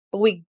but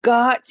we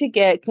got to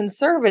get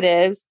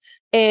conservatives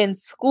in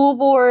school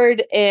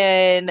board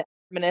and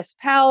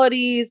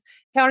municipalities,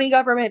 county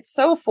government,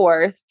 so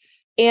forth.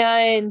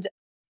 And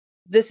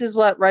this is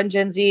what Run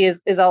Gen Z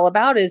is all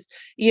about is,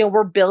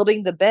 we're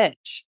building the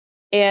bench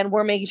and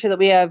we're making sure that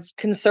we have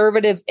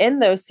conservatives in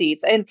those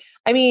seats. And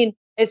I mean,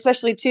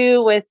 especially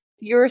too with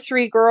your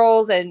three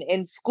girls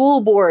and school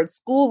board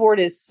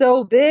is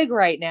so big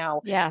right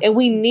now. Yes. And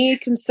we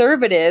need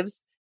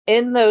conservatives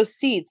in those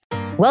seats.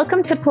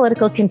 Welcome to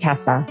Political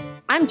Contessa.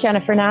 I'm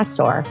Jennifer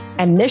Nassor,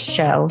 and this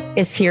show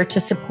is here to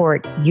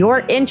support your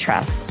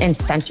interest in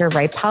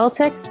center-right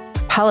politics,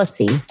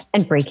 policy,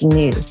 and breaking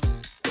news.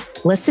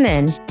 Listen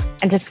in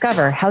and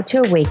discover how to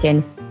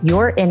awaken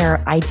your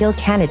inner ideal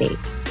candidate.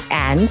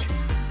 And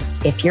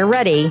if you're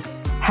ready,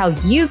 how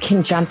you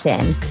can jump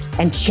in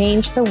and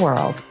change the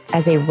world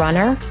as a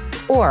runner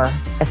or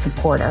a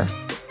supporter.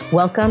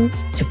 Welcome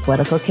to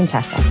Political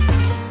Contessa.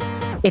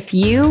 If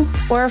you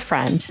or a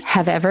friend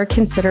have ever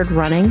considered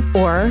running,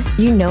 or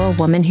you know a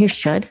woman who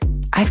should,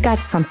 I've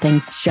got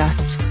something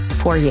just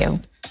for you.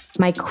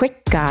 My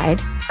quick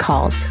guide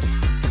called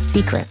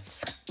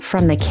Secrets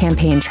from the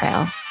Campaign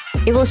Trail.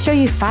 It will show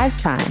you 5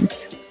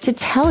 signs to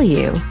tell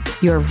you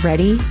you're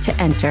ready to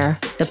enter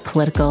the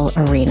political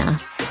arena.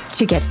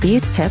 To get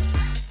these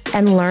tips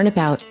and learn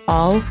about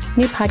all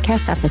new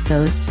podcast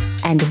episodes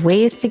and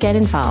ways to get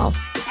involved,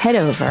 head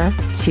over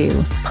to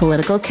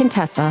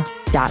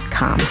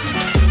politicalcontessa.com.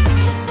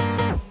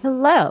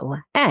 Hello,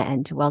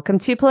 and welcome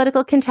to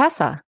Political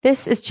Contessa.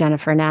 This is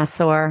Jennifer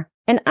Nassor,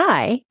 and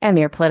I am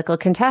your Political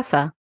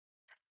Contessa.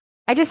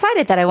 I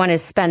decided that I wanted to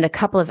spend a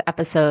couple of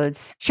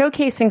episodes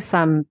showcasing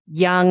some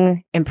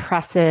young,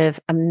 impressive,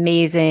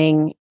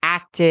 amazing,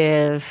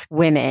 active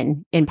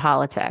women in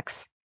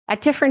politics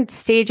at different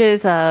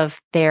stages of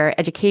their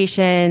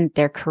education,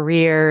 their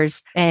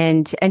careers,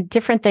 and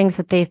different things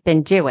that they've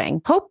been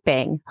doing,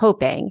 hoping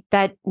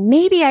that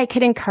maybe I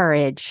could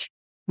encourage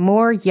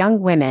more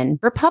young women,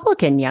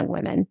 Republican young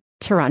women,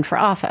 to run for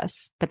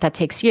office. But that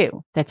takes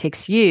you. That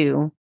takes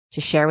you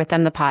to share with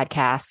them the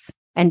podcasts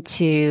and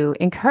to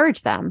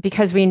encourage them,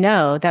 because we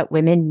know that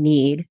women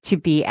need to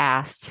be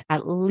asked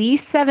at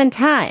least 7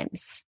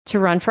 times to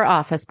run for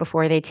office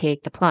before they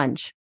take the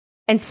plunge.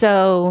 And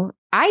so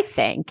I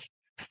think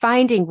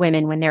finding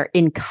women when they're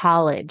in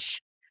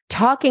college,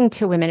 talking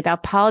to women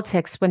about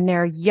politics when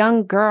they're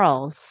young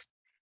girls,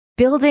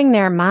 building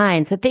their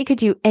minds that they could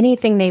do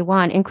anything they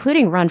want,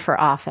 including run for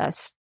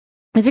office,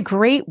 is a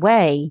great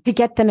way to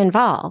get them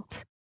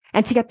involved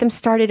and to get them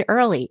started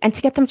early and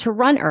to get them to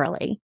run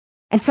early.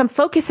 And so I'm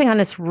focusing on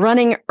this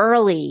running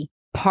early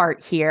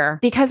part here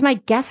because my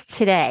guest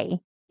today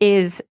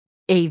is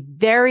a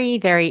very,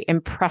 very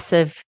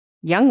impressive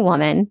young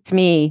woman. To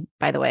me,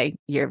 by the way,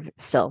 you're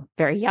still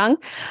very young,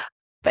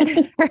 but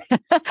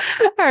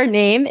her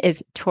name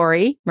is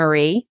Tory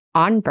Marie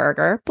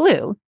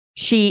Arnberger-Blew.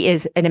 She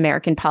is an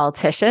American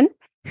politician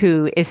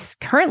who is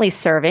currently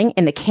serving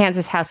in the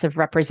Kansas House of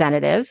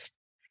Representatives.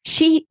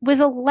 She was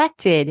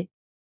elected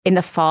in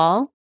the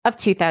fall of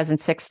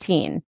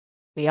 2016.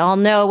 We all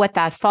know what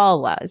that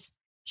fall was.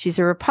 She's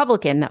a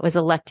Republican that was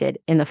elected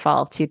in the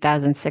fall of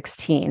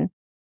 2016.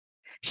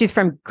 She's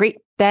from Great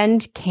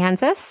Bend,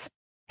 Kansas,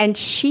 and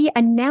she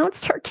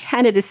announced her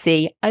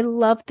candidacy. I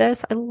love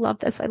this. I love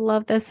this. I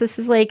love this. This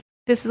is like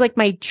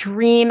my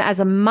dream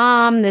as a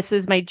mom. This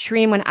was my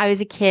dream when I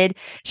was a kid.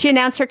 She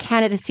announced her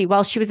candidacy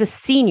while she was a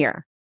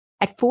senior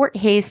at Fort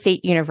Hays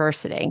State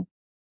University.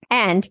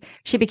 And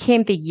she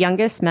became the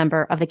youngest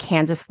member of the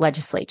Kansas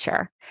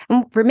legislature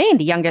and remained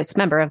the youngest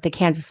member of the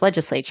Kansas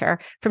legislature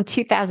from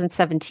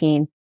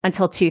 2017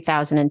 until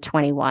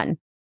 2021.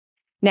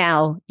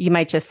 Now, you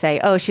might just say,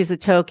 oh, she's a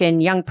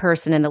token young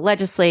person in the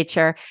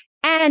legislature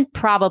and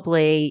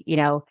probably,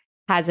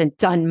 hasn't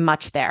done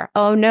much there.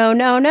 Oh,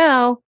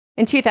 no.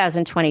 In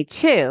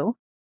 2022,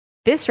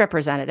 this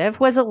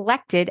representative was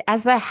elected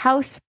as the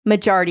House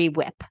Majority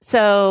Whip.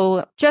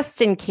 So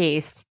just in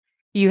case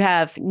you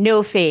have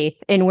no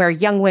faith in where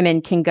young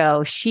women can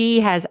go, she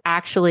has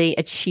actually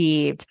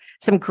achieved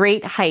some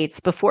great heights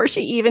before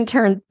she even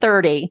turned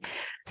 30.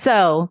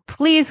 So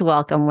please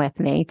welcome with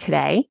me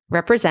today,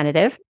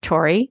 Representative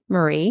Tory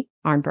Marie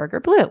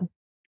Arnberger-Blew.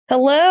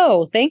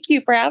 Hello. Thank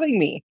you for having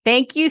me.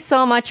 Thank you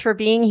so much for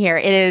being here.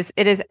 It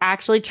is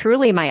actually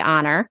truly my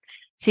honor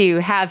to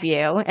have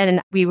you.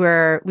 And we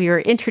were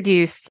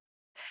introduced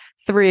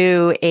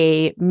through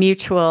a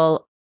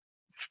mutual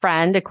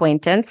friend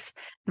acquaintance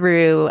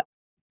through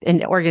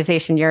an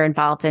organization you're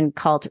involved in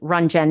called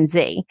Run Gen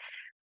Z.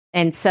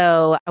 And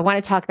so I want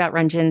to talk about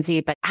Run Gen Z,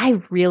 but I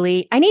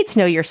need to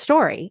know your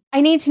story. I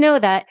need to know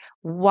that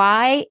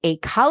why a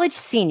college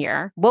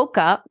senior woke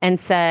up and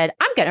said,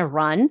 I'm going to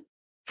run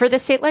for the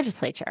state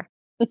legislature.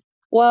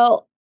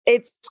 Well,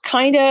 it's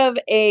kind of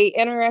a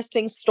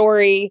interesting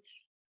story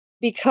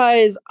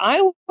because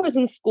I was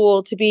in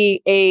school to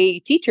be a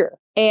teacher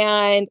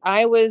and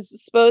I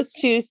was supposed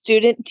to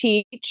student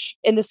teach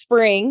in the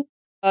spring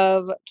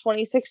of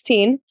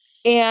 2016.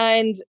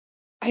 And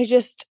I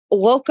just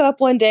woke up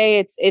one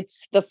day,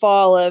 it's the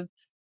fall of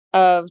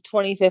of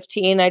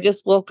 2015, I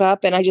just woke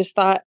up and I just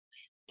thought,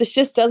 this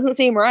just doesn't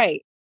seem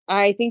right.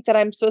 I think that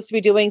I'm supposed to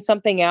be doing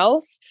something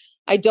else.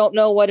 I don't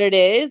know what it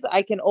is.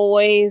 I can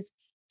always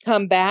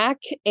come back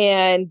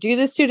and do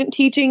the student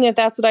teaching if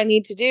that's what I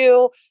need to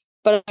do.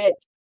 But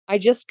I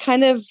just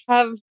kind of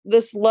have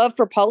this love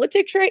for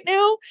politics right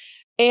now.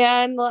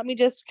 And let me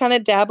just kind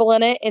of dabble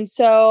in it. And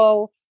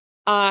so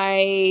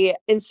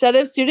instead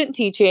of student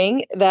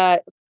teaching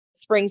that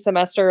spring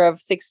semester of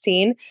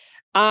 16,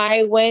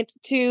 I went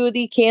to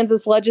the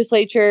Kansas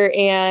legislature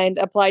and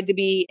applied to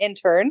be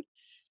intern.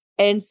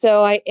 And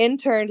so I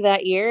interned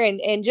that year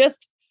and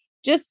just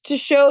to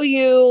show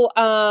you,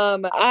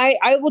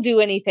 I will do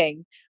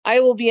anything. I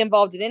will be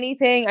involved in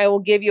anything. I will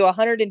give you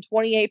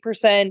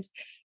 128%.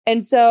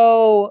 And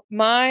so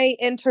my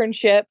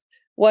internship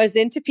was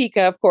in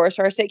Topeka, of course,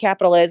 where our state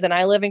capital is, and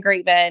I live in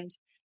Great Bend,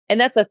 and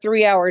that's a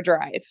 3-hour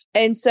drive.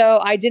 And so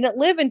I didn't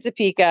live in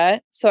Topeka.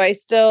 So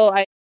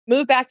I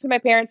moved back to my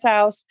parents'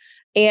 house,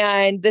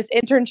 and this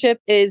internship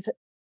is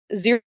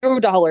 $0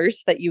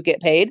 that you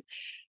get paid.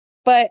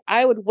 But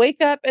I would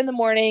wake up in the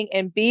morning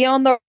and be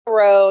on the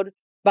road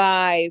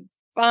by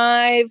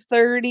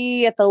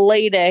 5:30 at the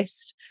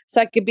latest.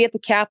 So I could be at the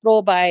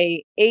Capitol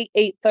by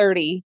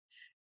 8:30.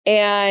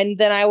 And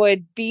then I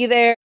would be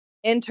there,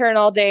 intern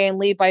all day and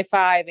leave by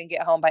 5 and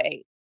get home by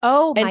 8.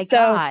 Oh And my so,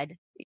 God.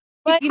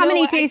 but How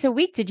many days a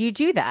week did you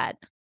do that?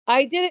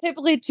 I did it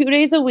typically 2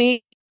 days a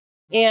week.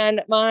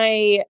 And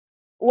my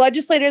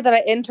legislator that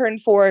I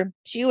interned for,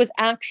 she was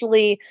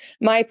actually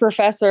my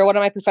professor, one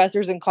of my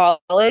professors in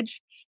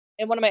college,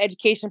 and one of my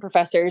education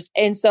professors.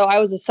 And so I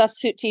was a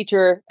substitute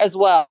teacher as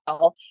well.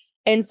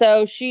 And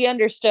so she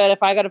understood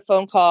if I got a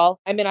phone call,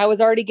 I mean, I was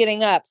already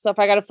getting up. So if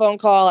I got a phone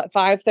call at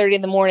 5:30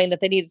 in the morning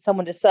that they needed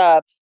someone to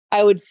sub,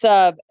 I would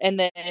sub and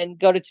then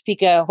go to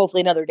Topeka,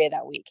 hopefully another day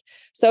that week.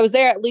 So I was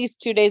there at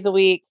least 2 days a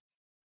week.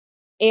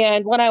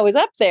 And when I was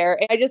up there,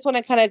 I just want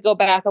to kind of go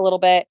back a little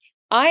bit.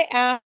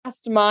 I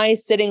asked my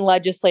sitting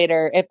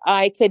legislator if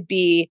I could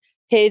be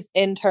his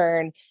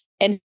intern.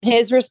 And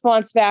his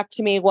response back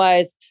to me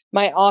was,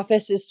 my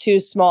office is too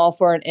small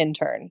for an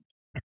intern.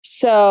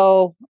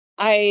 So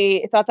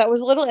I thought that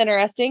was a little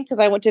interesting because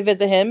I went to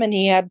visit him and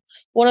he had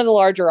one of the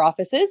larger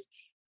offices.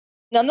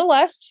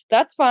 Nonetheless,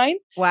 that's fine.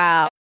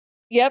 Wow.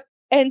 Yep.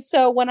 And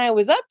so when I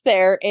was up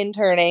there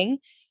interning,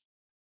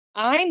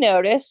 I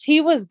noticed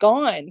he was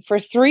gone for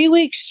 3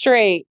 weeks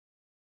straight.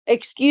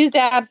 Excused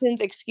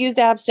absence, excused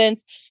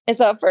absence. And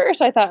so at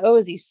first I thought, oh,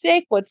 is he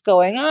sick? What's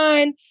going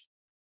on?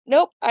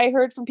 Nope. I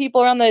heard from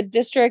people around the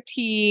district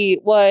he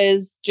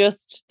was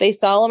just, they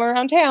saw him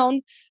around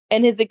town.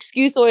 And his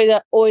excuse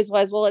always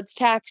was, well, it's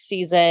tax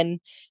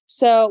season.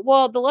 So,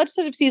 well, the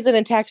legislative season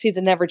and tax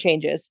season never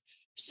changes.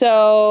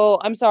 So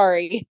I'm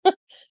sorry.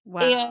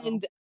 Wow.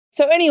 And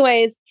so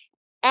anyways,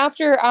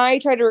 after I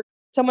tried to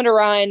someone to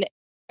run,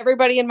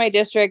 everybody in my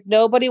district,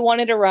 nobody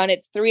wanted to run.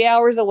 It's 3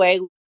 hours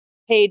away,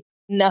 paid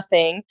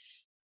nothing.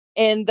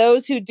 And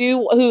those who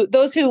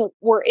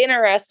were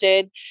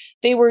interested,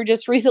 they were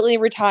just recently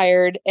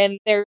retired, and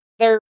their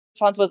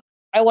response was,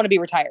 I want to be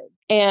retired.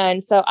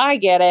 And so I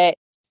get it.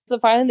 So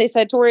finally they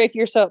said, Tory, if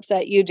you're so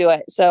upset, you do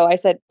it. So I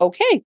said,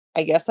 okay,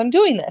 I guess I'm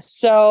doing this.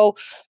 So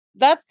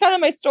that's kind of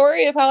my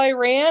story of how I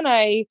ran.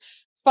 I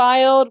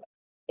filed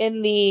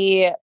in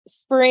the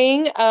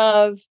spring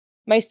of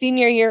my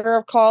senior year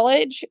of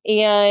college,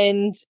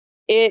 and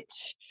it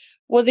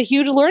was a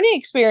huge learning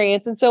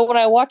experience. And so when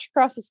I walked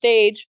across the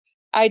stage,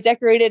 I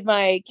decorated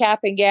my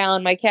cap and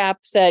gown. My cap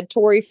said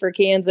Tory for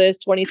Kansas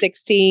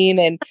 2016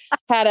 and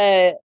had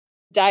a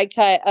die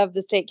cut of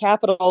the state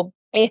capitol.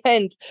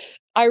 And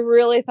I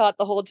really thought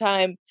the whole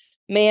time,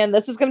 man,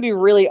 this is going to be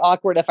really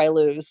awkward if I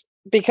lose,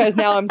 because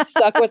now I'm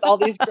stuck with all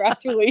these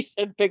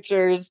graduation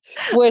pictures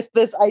with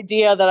this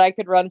idea that I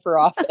could run for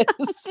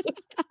office.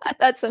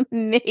 That's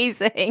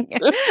amazing.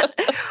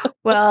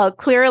 Well,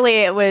 clearly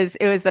it was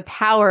the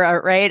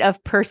power, right,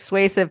 of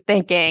persuasive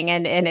thinking,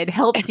 and it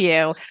helped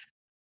you.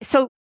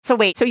 So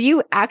wait, so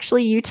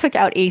you took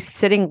out a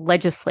sitting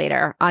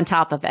legislator on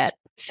top of it.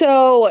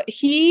 So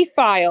he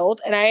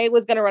filed, and I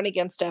was going to run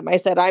against him. I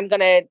said, I'm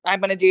going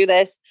to do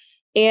this.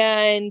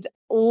 And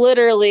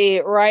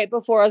literally right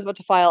before I was about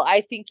to file,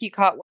 I think he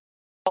caught,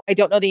 I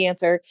don't know the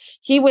answer.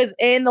 He was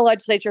in the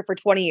legislature for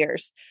 20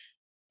 years.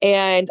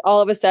 And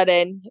all of a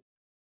sudden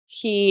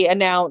he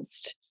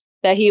announced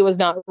that he was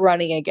not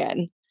running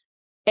again.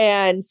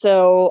 And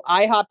so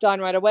I hopped on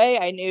right away.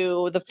 I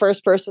knew the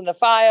first person to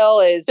file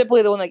is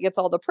typically the one that gets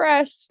all the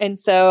press. And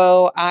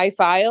so I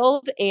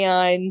filed,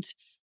 and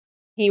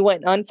he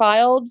went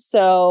unfiled.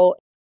 So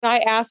I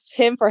asked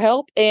him for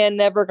help and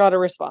never got a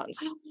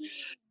response.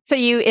 So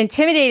you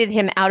intimidated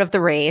him out of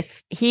the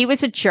race. He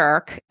was a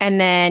jerk.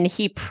 And then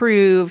he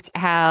proved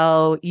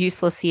how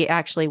useless he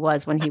actually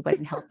was when he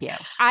wouldn't help you.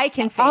 I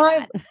can say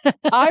that.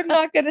 I'm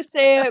not going to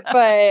say it,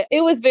 but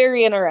it was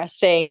very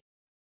interesting.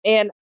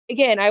 And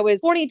again, I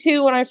was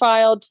 22 when I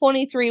filed,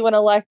 23 when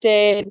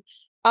elected.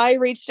 I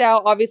reached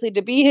out, obviously,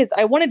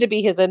 I wanted to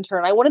be his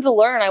intern. I wanted to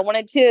learn. I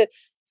wanted to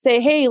say,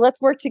 hey,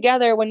 let's work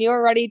together. When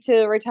you're ready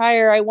to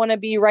retire, I want to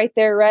be right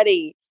there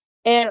ready.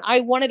 And I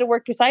wanted to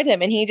work beside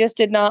him, and he just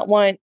did not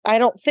want, I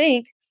don't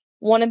think,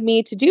 wanted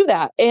me to do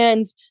that.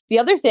 And the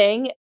other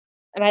thing,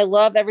 and I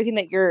love everything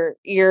that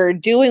you're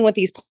doing with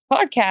these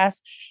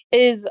podcasts,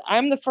 is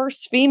I'm the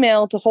first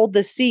female to hold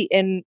the seat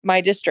in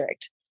my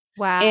district.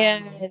 Wow.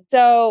 And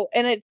so,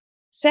 and it's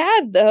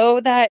sad though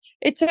that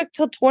it took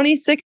till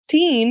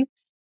 2016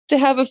 to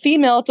have a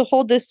female to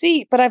hold this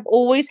seat, but I've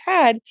always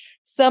had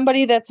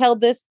somebody that's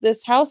held this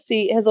House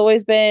seat. It's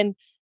always been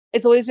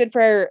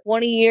for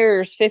 20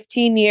 years,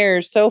 15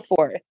 years, so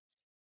forth.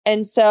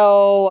 And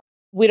so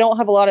we don't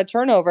have a lot of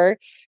turnover.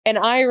 And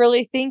I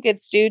really think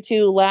it's due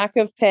to lack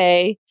of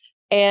pay,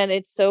 and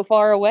it's so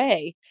far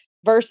away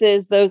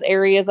versus those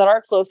areas that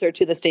are closer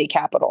to the state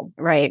capital.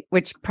 Right.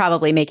 Which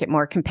probably make it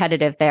more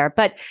competitive there.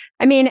 But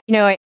I mean,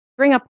 I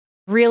bring up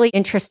a really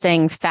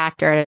interesting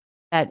factor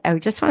that I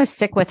just want to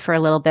stick with for a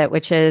little bit,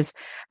 which is,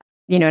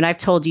 and I've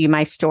told you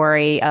my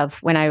story of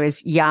when I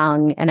was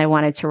young and I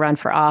wanted to run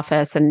for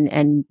office,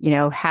 and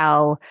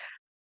how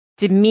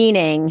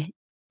demeaning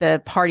the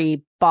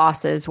party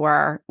bosses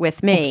were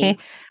with me.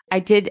 I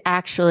did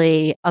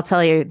actually, I'll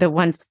tell you, the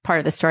one part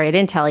of the story I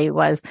didn't tell you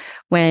was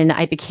when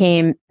I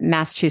became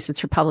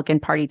Massachusetts Republican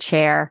Party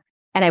chair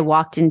and I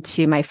walked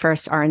into my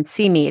first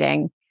RNC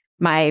meeting,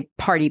 my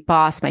party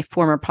boss, my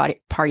former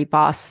party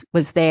boss,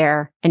 was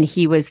there, and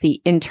he was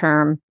the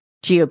interim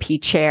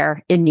GOP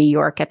chair in New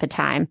York at the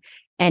time.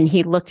 And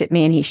he looked at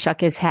me and he shook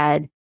his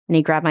head and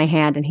he grabbed my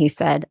hand and he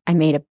said, "I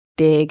made a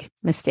big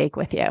mistake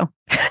with you."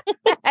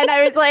 And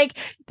I was like,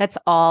 that's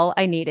all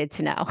I needed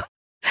to know.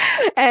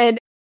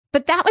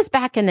 But that was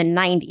back in the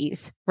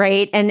 90s,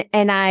 right? And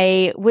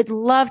I would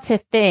love to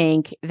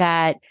think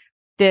that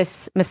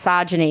this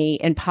misogyny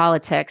in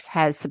politics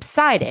has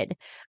subsided.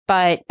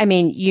 But I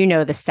mean,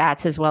 the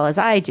stats as well as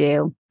I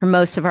do. For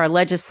most of our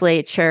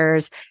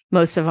legislatures,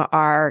 most of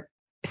our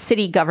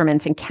city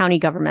governments and county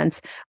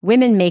governments,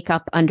 women make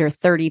up under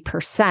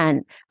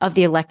 30% of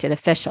the elected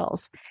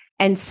officials.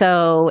 And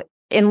so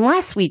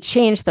unless we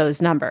change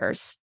those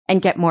numbers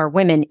and get more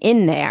women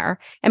in there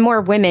and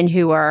more women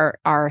who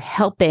are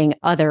helping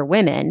other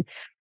women,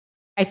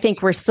 I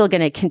think we're still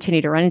going to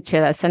continue to run into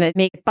this. And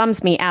it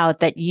bums me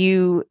out that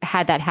you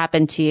had that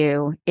happen to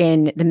you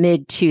in the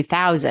mid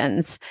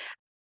 2000s,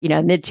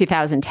 mid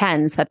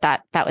 2010s,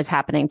 that was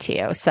happening to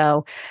you.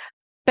 So,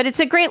 but it's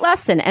a great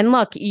lesson. And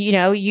look,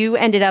 you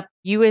ended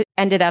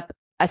up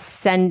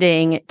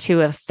ascending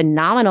to a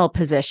phenomenal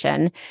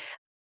position,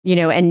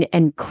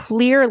 and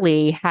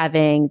clearly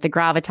having the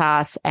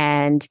gravitas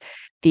and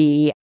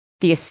the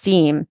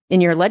esteem in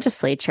your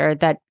legislature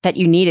that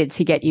you needed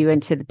to get you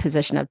into the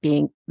position of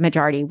being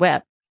majority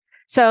whip.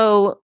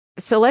 So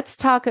let's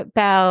talk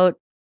about,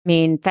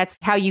 that's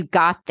how you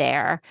got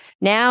there.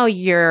 Now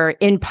you're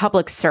in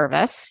public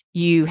service.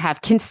 You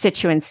have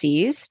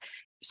constituencies,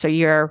 so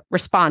you're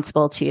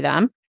responsible to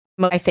them.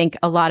 I think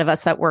a lot of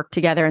us that work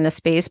together in the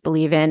space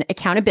believe in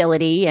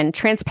accountability and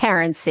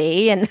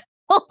transparency and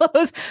all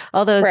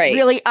those right.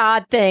 Really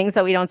odd things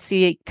that we don't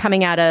see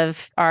coming out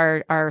of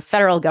our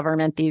federal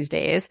government these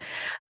days.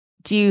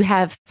 Do you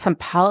have some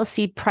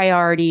policy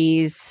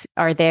priorities?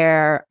 Are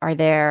there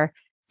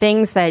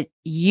things that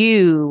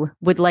you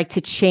would like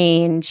to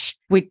change?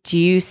 Do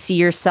you see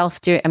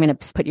yourself doing? I'm going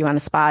to put you on the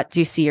spot.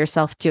 Do you see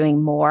yourself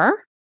doing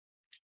more?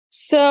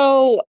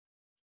 So,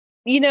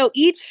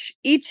 each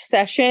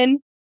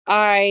session,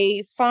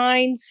 I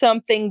find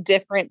something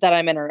different that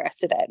I'm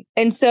interested in.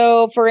 And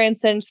so, for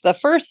instance, the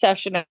first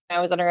session I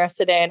was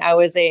interested in, I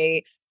was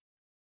a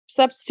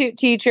substitute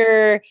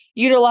teacher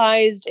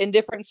utilized in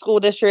different school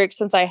districts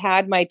since I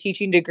had my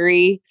teaching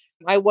degree.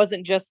 I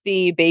wasn't just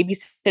the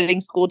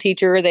babysitting school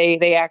teacher.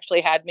 They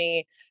actually had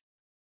me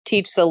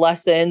teach the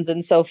lessons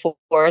and so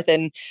forth.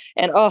 And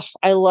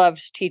I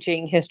loved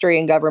teaching history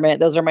and government.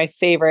 Those are my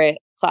favorite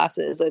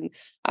classes. And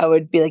I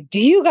would be like,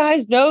 "Do you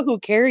guys know who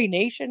Carrie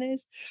Nation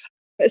is?"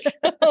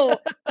 So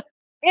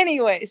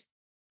anyways,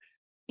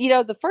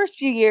 the first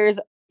few years,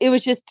 it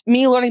was just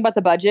me learning about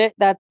the budget.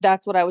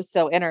 That's what I was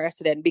so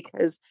interested in,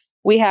 because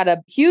we had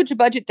a huge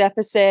budget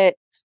deficit,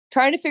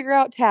 trying to figure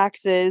out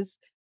taxes.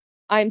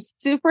 I'm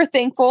super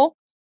thankful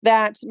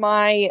that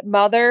my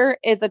mother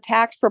is a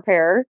tax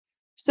preparer.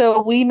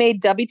 So we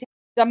made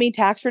dummy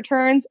tax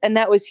returns. And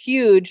that was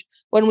huge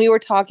when we were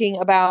talking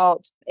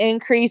about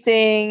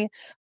increasing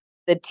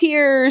the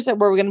tiers, and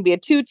we're going to be a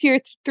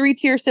 2-tier,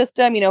 3-tier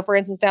system. For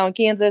instance, down in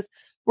Kansas,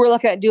 we're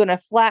looking at doing a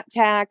flat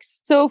tax,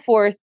 so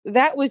forth.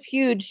 That was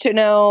huge to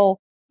know.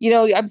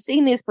 I'm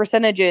seeing these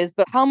percentages,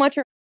 but how much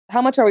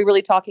are we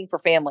really talking for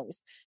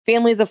families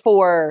of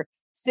 4,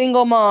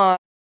 single mom,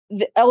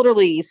 the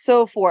elderly,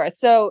 so forth.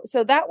 So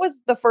that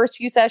was the first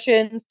few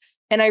sessions,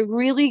 and I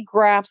really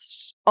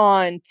grasped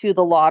on to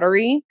the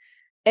lottery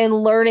and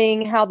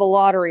learning how the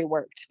lottery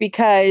worked,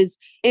 because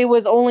it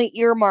was only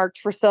earmarked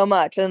for so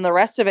much, and the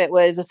rest of it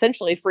was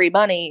essentially free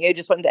money. It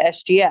just went to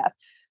SGF.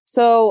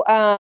 So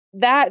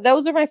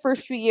those are my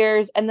first few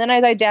years, and then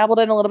as I dabbled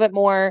in a little bit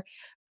more,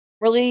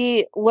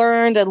 really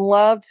learned and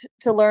loved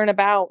to learn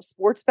about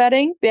sports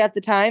betting. At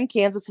the time,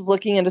 Kansas was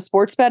looking into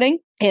sports betting,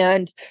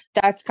 and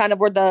that's kind of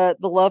where the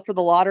love for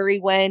the lottery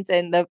went,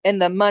 and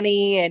the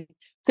money, and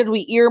could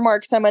we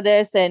earmark some of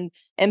this and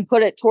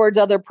put it towards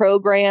other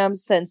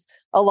programs, since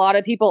a lot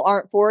of people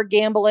aren't for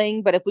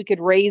gambling, but if we could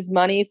raise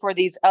money for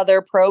these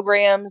other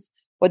programs,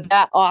 would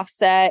that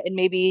offset and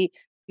maybe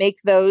make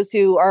those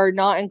who are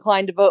not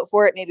inclined to vote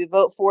for it maybe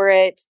vote for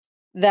it,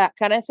 that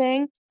kind of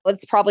thing.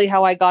 That's probably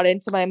how I got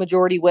into my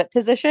majority whip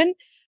position.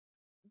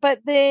 But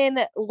then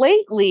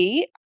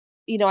lately,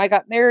 I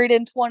got married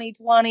in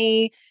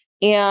 2020,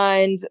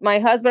 and my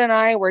husband and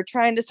I were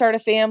trying to start a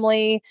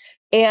family.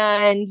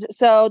 And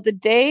so the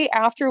day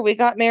after we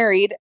got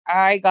married,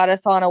 I got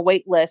us on a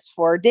wait list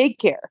for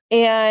daycare.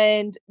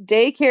 And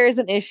daycare is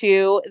an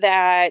issue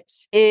that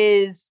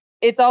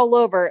it's all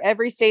over.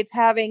 Every state's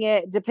having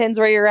it. Depends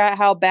where you're at,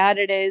 how bad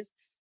it is.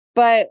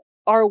 But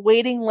our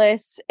waiting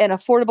lists and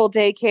affordable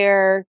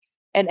daycare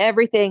and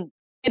everything,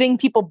 getting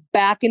people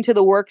back into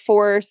the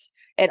workforce,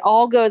 it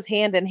all goes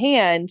hand in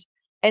hand.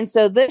 And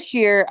so this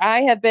year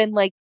I have been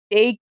like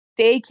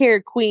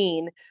daycare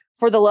queen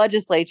for the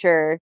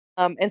legislature.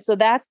 And so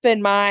that's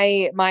been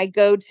my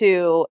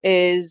go-to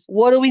is,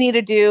 what do we need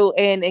to do?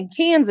 And in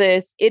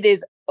Kansas, it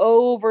is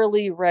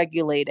overly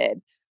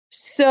regulated,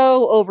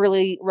 so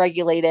overly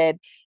regulated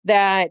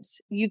that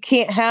you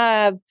can't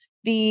have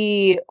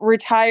the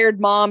retired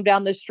mom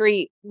down the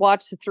street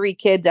watch the 3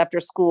 kids after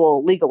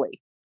school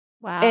legally.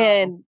 Wow.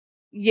 And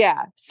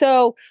yeah,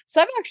 so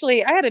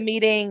I had a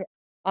meeting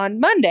on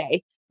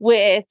Monday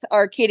with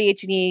our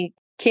KDH&E,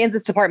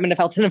 Kansas Department of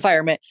Health and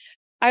Environment.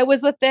 I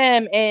was with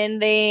them,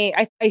 and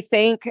I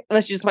think,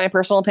 that's just my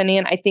personal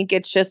opinion, I think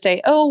it's just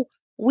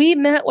we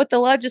met with the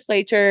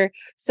legislature.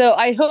 So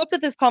I hope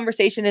that this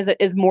conversation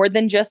is more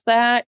than just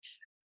that,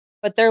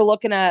 but they're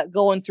looking at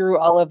going through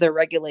all of their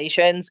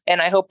regulations.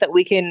 And I hope that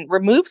we can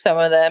remove some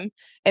of them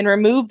and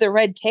remove the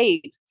red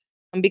tape,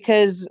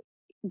 because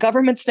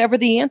government's never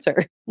the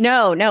answer.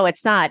 No,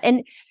 it's not.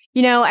 And,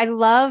 I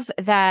love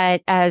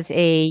that as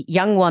a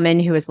young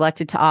woman who was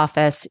elected to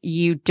office,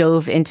 you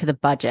dove into the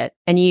budget.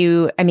 And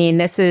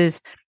this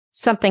is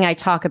something I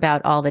talk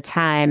about all the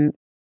time.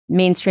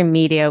 Mainstream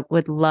media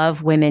would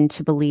love women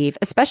to believe,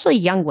 especially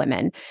young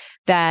women,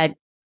 that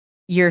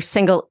you're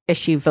single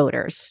issue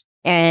voters.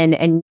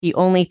 And the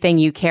only thing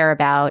you care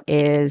about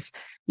is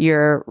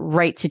your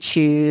right to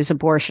choose,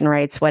 abortion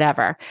rights,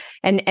 whatever,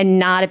 and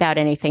not about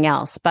anything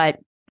else. But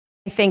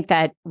I think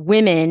that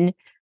women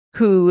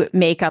who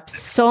make up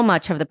so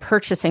much of the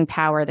purchasing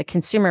power, the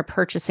consumer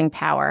purchasing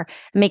power,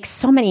 make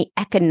so many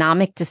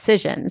economic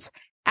decisions,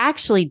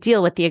 actually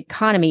deal with the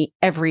economy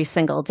every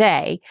single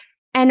day.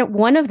 And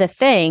one of the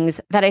things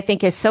that I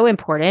think is so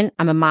important,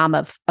 I'm a mom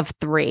of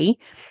 3,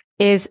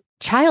 is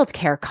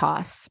childcare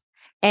costs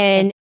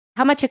and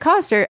how much it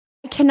costs. Or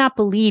I cannot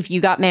believe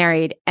you got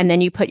married and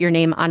then you put your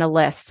name on a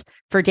list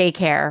for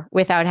daycare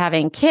without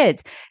having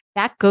kids.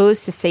 That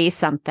goes to say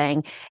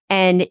something.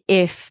 And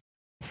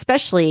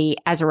especially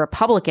as a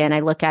Republican,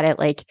 I look at it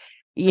like,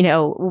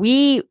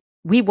 we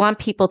want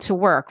people to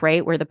work,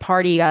 right? We're the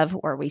party of,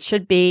 or we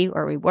should be,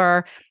 or we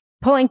were,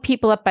 pulling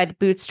people up by the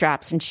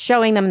bootstraps and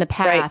showing them the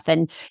path.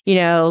 Right.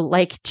 And,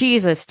 like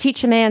Jesus,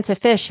 teach a man to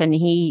fish and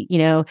he,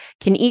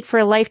 can eat for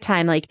a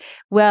lifetime. Like,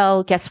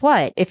 well, guess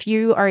what? If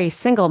you are a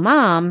single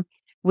mom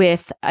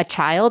with a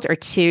child or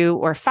 2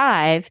 or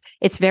 5,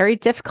 it's very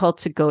difficult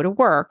to go to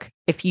work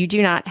if you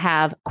do not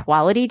have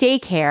quality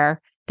daycare,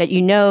 that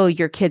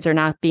your kids are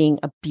not being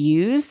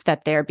abused,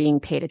 that they're being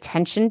paid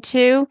attention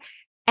to.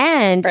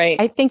 And right.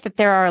 I think that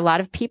there are a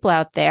lot of people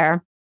out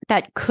there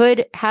that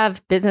could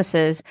have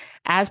businesses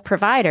as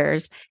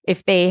providers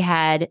if they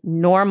had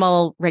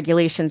normal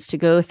regulations to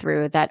go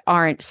through that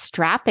aren't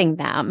strapping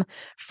them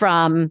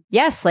from,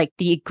 yes, like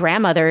the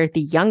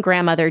young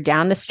grandmother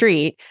down the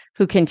street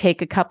who can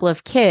take a couple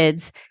of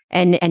kids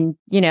and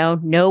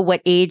know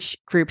what age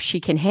group she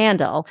can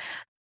handle.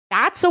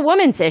 That's a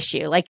woman's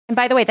issue. Like, and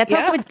by the way, that's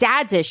also a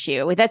dad's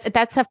issue.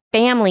 That's a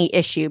family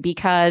issue,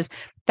 because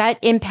that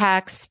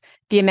impacts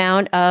the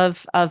amount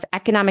of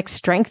economic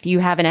strength you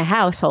have in a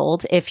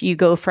household if you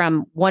go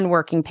from from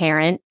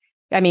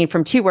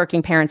 2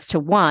 working parents to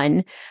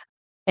 1,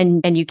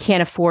 and you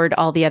can't afford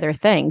all the other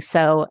things.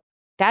 So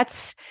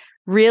that's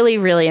really,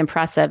 really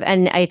impressive.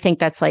 And I think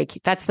that's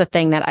the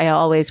thing that I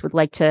always would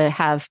like to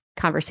have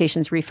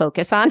conversations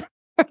refocus on,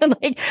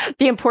 like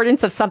the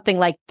importance of something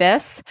like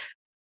this.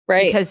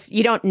 Right. Because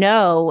you don't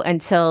know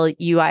until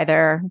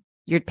you're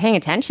paying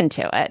attention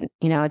to it.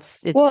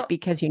 It's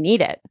because you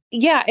need it.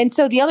 Yeah. And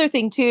so the other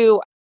thing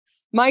too,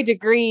 my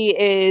degree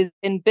is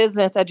in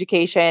business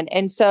education.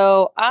 And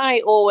so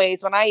I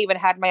always, when I even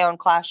had my own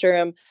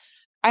classroom,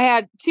 I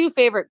had 2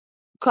 favorite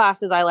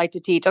classes I like to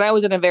teach. And I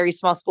was in a very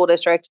small school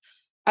district.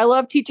 I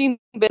love teaching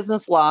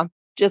business law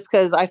just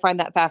because I find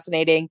that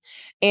fascinating.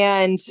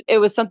 And it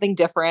was something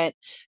different.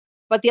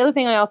 But the other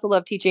thing I also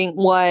love teaching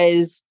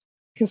was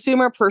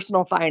consumer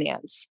personal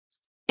finance.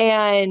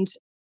 And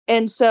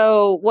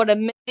so what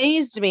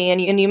amazed me,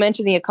 and you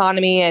mentioned the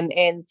economy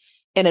and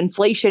and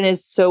inflation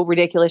is so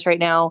ridiculous right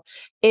now,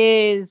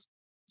 is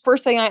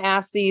first thing I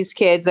ask these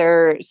kids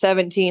are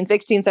 17,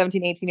 16,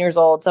 17, 18 years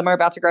old. Some are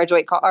about to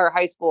graduate or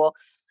high school.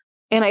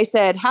 And I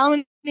said, how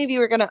many of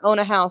you are going to own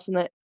a house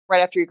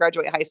right after you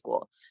graduate high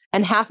school?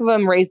 And half of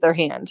them raised their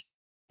hand.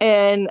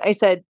 And I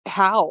said,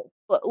 how?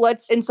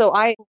 And so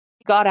I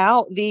got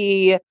out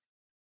the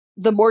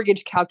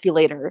mortgage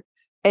calculator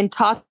and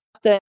taught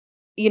them,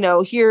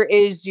 here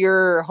is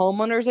your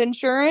homeowner's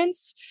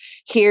insurance.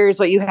 Here's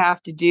what you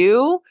have to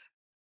do.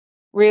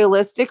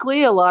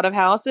 Realistically, a lot of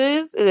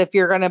houses, if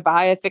you're going to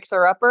buy a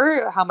fixer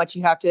upper, how much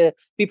you have to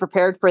be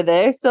prepared for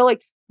this. So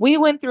like we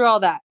went through all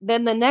that.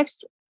 Then the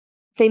next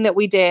thing that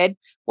we did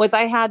was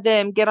I had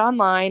them get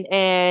online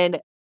and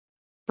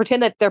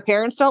pretend that their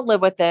parents don't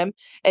live with them.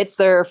 It's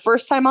their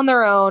first time on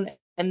their own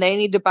and they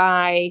need to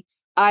buy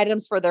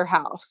items for their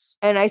house.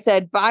 And I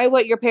said, buy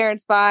what your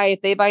parents buy.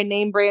 If they buy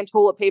name brand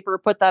toilet paper,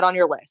 put that on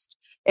your list.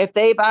 If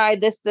they buy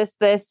this,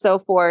 so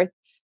forth.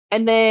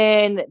 And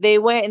then they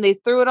went and they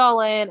threw it all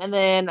in. And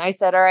then I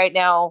said, all right,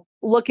 now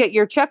look at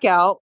your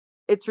checkout.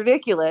 It's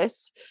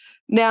ridiculous.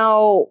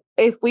 Now,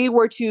 if we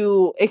were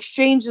to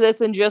exchange this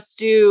and just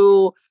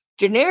do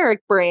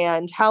generic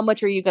brand, how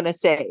much are you going to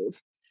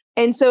save?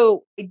 And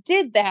so I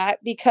did that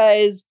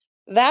because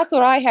that's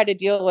what I had to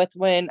deal with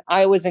when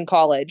I was in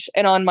college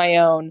and on my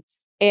own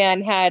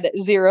and had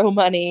zero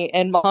money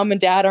and mom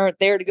and dad aren't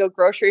there to go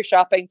grocery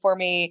shopping for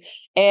me.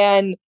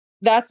 And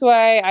that's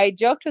why I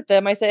joked with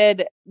them. I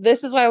said,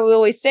 this is why we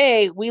always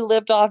say we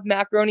lived off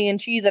macaroni and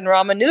cheese and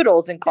ramen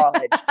noodles in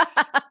college.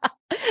 I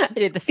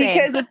did the same.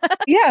 Because,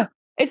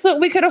 it's what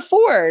we could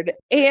afford.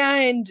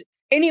 And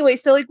anyway,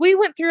 so like we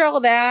went through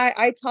all that.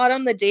 I taught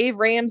them the Dave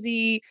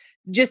Ramsey,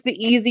 just the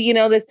easy,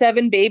 the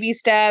 7 baby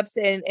steps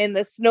and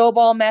the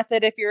snowball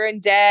method if you're in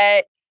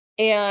debt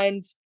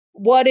and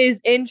what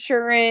is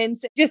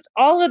insurance, just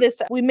all of this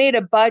stuff. We made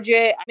a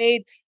budget.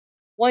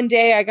 One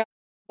day I got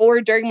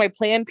bored during my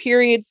plan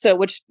period. So,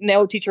 which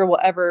no teacher will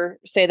ever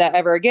say that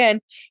ever again.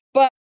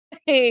 But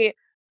I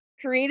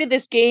created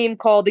this game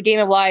called The Game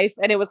of Life.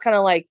 And it was kind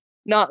of like,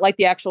 not like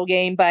the actual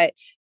game, but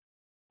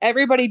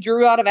everybody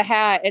drew out of a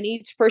hat and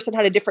each person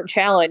had a different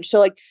challenge. So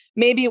like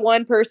maybe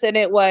one person,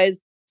 it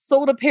was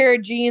sold a pair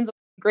of jeans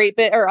great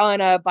bit or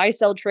on a buy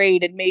sell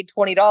trade and made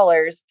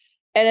 $20.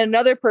 And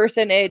another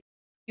person,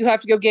 you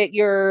have to go get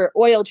your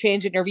oil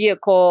change in your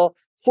vehicle,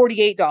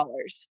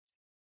 $48.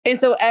 And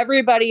so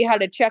everybody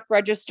had a check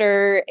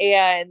register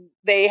and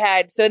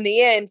so in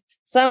the end,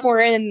 some were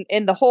in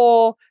the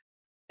hole.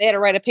 They had to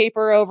write a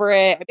paper over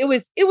it. It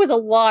was a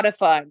lot of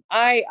fun.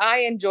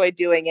 I enjoyed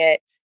doing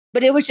it,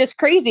 but it was just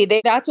crazy.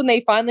 That's when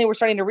they finally were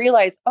starting to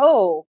realize,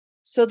 oh,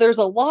 so there's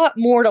a lot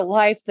more to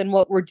life than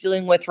what we're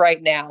dealing with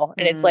right now.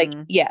 And it's like,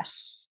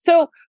 yes.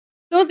 So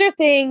those are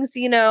things,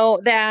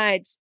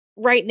 that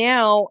right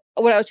now,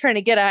 what I was trying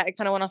to get at, I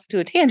kind of went off to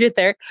a tangent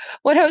there.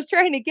 What I was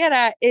trying to get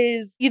at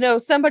is,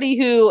 somebody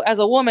who, as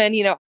a woman,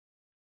 and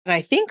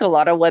I think a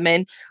lot of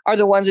women are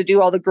the ones that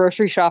do all the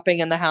grocery shopping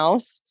in the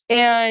house.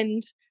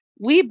 And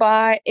we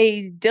bought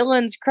a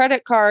Dylan's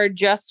credit card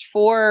just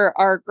for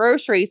our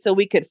groceries so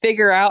we could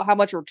figure out how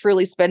much we're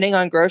truly spending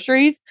on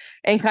groceries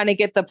and kind of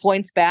get the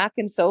points back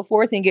and so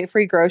forth and get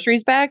free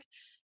groceries back.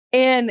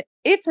 And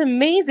it's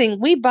amazing.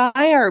 We buy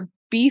our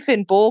beef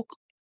in bulk.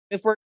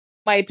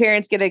 My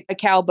parents get a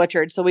cow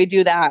butchered, so we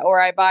do that. Or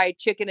I buy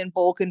chicken in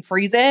bulk and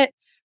freeze it.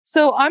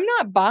 So I'm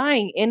not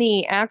buying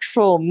any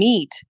actual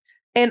meat.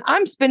 And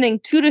I'm spending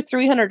 $200 to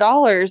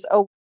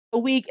 $300 a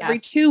week, every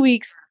 2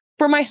 weeks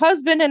for my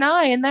husband and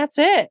I, and that's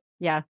it.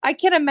 Yeah. I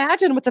can't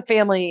imagine with a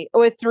family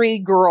with 3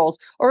 girls,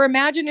 or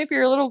imagine if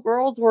your little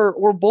girls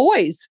were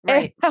boys.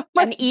 Right.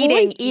 And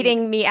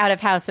eating me out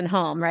of house and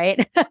home,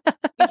 right?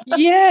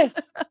 Yes.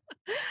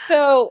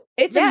 So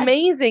it's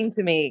amazing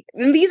to me.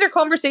 And these are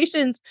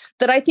conversations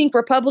that I think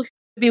Republicans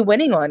should be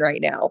winning on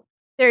right now.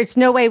 There's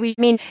no way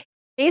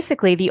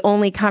basically the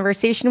only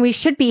conversation we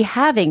should be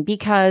having,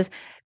 because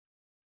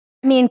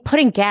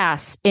putting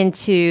gas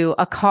into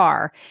a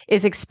car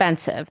is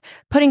expensive.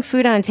 Putting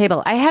food on a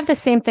table. I have the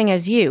same thing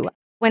as you.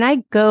 When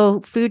I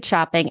go food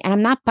shopping and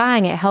I'm not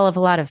buying a hell of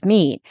a lot of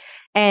meat,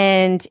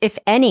 and if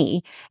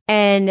any,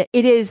 and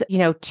it is,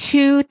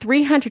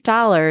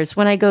 $200-$300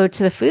 when I go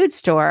to the food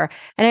store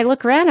and I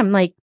look around, I'm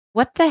like,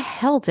 what the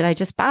hell did I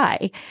just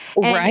buy?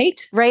 Right.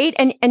 Right.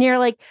 And you're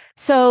like,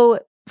 so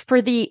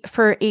for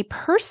a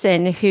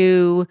person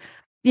who,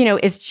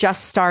 is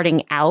just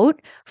starting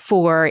out,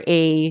 for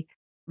a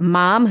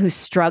mom who's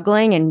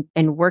struggling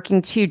and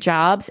working 2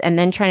 jobs and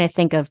then trying to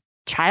think of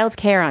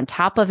childcare on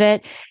top of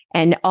it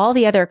and all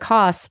the other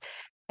costs,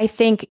 I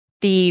think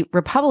the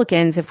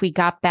Republicans, if we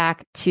got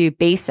back to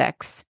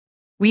basics,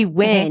 we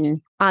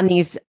win on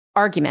these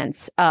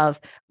arguments of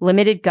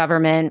limited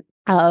government,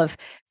 of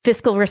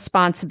fiscal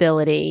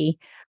responsibility,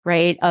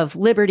 right? Of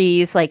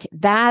liberties. Like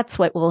that's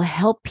what will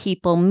help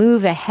people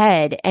move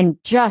ahead and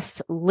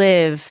just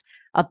live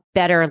a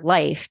better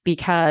life,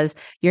 because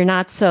you're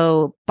not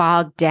so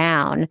bogged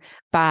down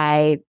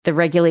by the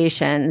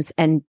regulations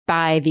and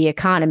by the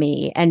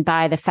economy and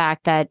by the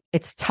fact that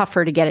it's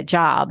tougher to get a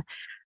job.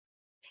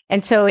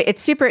 And so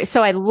it's super.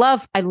 So I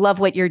love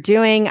what you're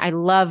doing. I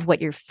love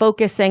what you're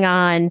focusing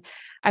on.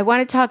 I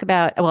want to talk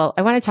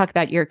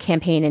about your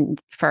campaign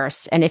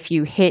first. And if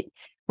you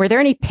were there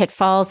any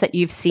pitfalls that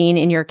you've seen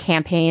in your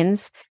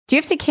campaigns? Do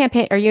you have to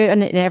campaign? Are you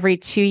in every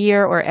 2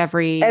 year or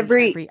every other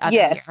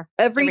yes, year?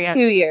 every 2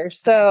 years.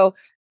 So,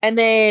 and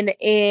then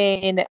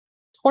in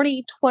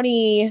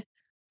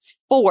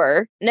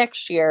 2024,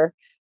 next year,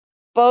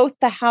 both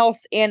the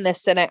House and the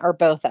Senate are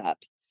both up.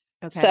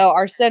 Okay. So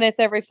our Senate's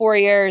every 4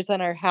 years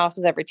and our House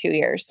is every 2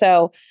 years.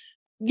 So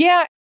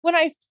yeah, when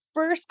I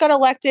first got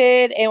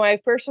elected and when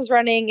I first was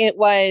running, and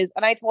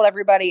I told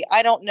everybody,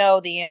 I don't know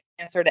the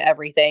answer to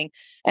everything.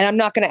 And I'm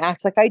not going to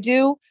act like I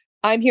do.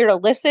 I'm here to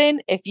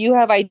listen. If you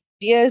have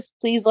ideas,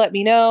 please let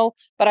me know.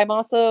 But I'm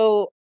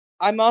also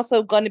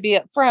going to be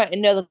upfront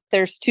and know that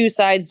there's 2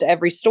 sides to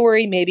every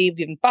story, maybe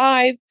even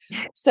 5.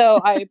 So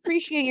I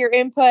appreciate your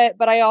input,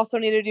 but I also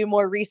need to do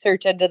more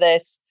research into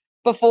this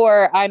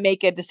before I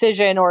make a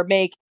decision or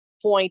make a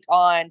point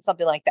on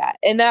something like that.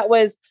 And that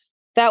was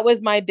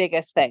my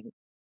biggest thing.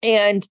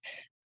 And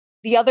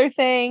the other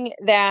thing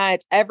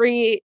that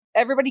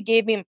everybody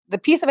gave me, the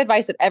piece of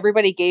advice that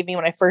everybody gave me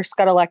when I first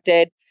got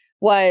elected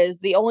was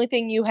the only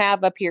thing you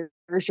have up here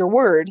is your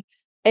word.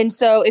 And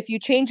so if you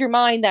change your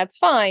mind, that's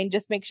fine.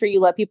 Just make sure you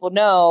let people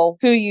know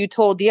who you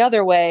told the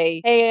other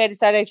way. Hey, I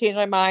decided I changed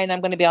my mind. I'm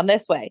going to be on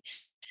this way.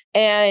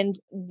 And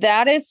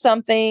that is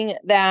something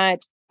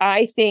that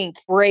I think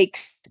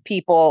breaks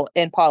people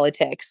in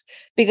politics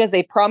because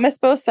they promise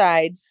both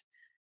sides.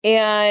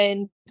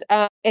 And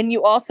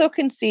you also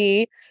can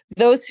see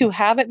those who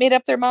haven't made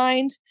up their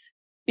mind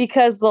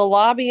because the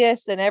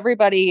lobbyists and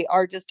everybody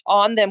are just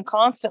on them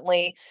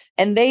constantly.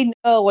 And they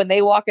know when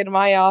they walk into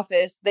my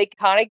office, they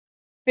kind of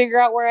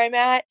figure out where I'm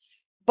at.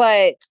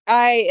 But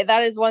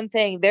that is one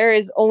thing. There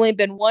has only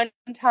been one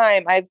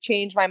time I've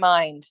changed my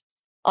mind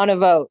on a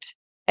vote.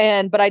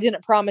 But I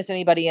didn't promise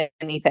anybody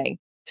anything.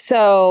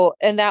 So,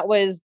 and that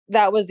was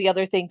the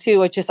other thing too,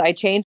 which is I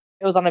changed.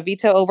 It was on a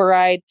veto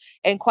override.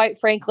 And quite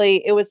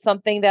frankly, it was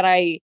something that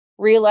I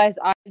realized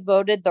I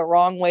voted the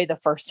wrong way the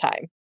first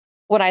time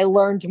when I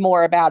learned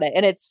more about it.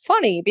 And it's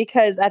funny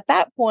because at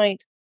that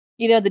point,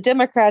 the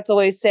Democrats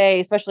always say,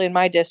 especially in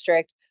my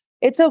district,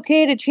 it's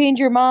okay to change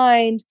your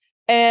mind.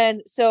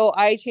 And so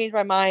I changed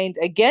my mind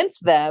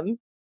against them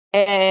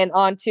and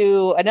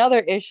onto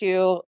another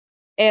issue.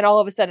 And all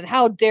of a sudden,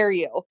 how dare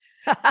you?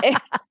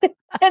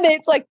 and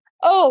it's like,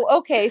 oh,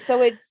 okay.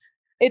 So it's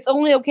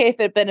only okay if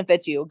it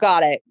benefits you.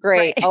 Got it.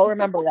 Great. Right. I'll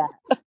remember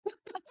that.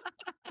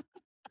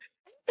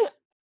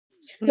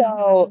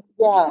 So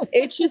yeah,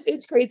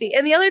 it's crazy.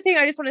 And the other thing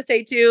I just want to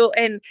say too,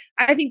 and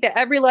I think that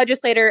every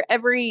legislator,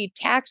 every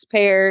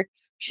taxpayer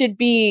should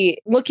be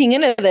looking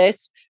into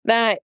this,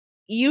 that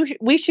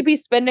we should be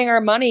spending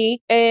our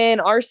money in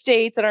our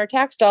states and our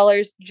tax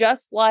dollars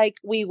just like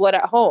we would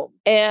at home.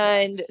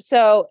 And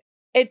so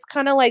it's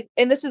kind of like,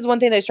 and this is one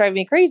thing that's driving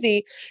me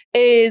crazy,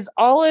 is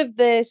all of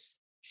this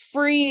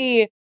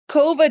free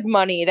COVID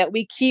money that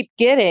we keep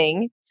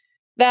getting,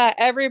 that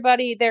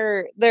everybody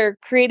they're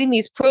creating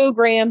these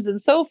programs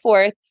and so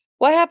forth.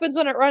 What happens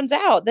when it runs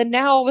out? Then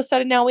now all of a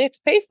sudden now we have to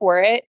pay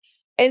for it.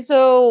 And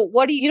so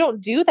you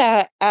don't do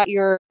that at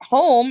your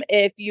home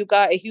if you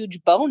got a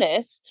huge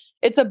bonus.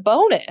 It's a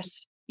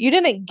bonus. You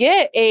didn't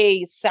get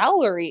a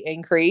salary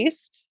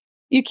increase.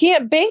 You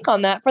can't bank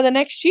on that for the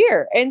next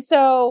year. And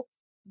so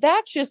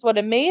that's just what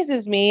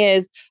amazes me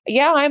is,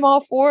 yeah, I'm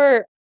all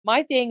for,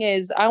 my thing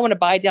is I want to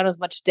buy down as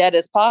much debt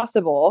as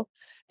possible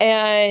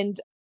and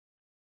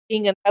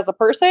being as a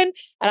person,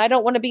 and I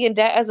don't want to be in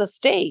debt as a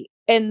state.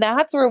 And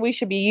that's where we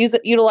should be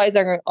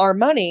utilizing our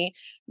money,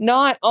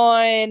 not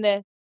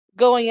on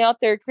going out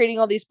there creating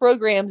all these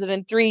programs and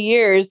in 3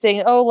 years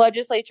saying, oh,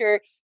 legislature,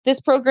 this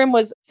program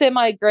was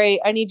semi-great.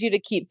 I need you to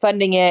keep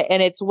funding it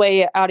and it's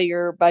way out of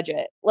your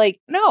budget.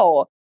 Like,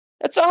 no,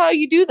 that's not how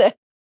you do that.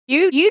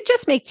 You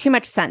just make too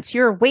much sense.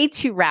 You're way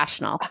too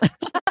rational.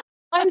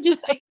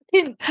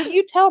 Can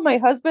you tell my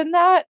husband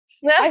that?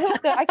 I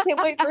hope that I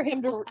can't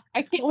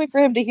wait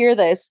for him to hear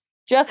this.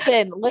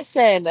 Justin,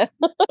 listen.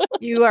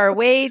 You are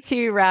way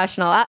too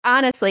rational.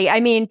 Honestly, I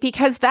mean,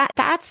 because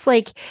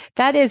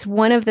that is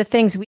one of the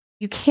things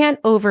you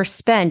can't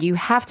overspend. You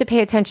have to pay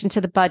attention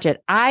to the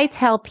budget. I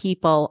tell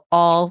people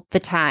all the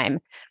time,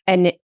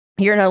 and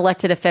you're an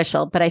elected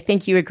official, but I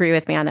think you agree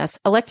with me on this.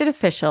 Elected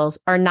officials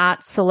are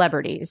not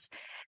celebrities.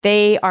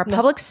 They are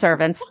public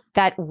servants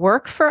that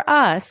work for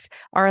us,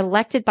 are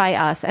elected by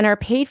us, and are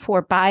paid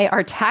for by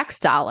our tax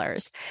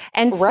dollars.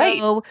 And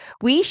so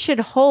we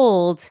should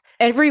hold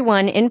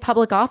everyone in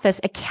public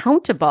office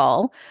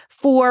accountable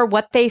for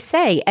what they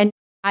say. And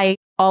I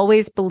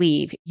always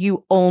believe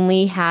you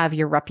only have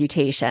your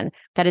reputation.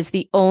 That is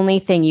the only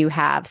thing you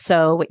have.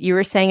 So what you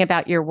were saying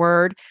about your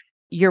word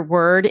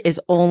is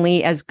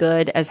only as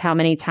good as how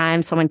many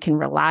times someone can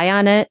rely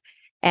on it.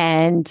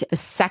 And the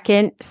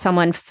second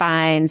someone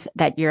finds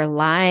that you're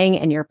lying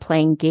and you're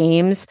playing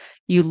games,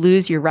 you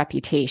lose your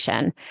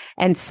reputation.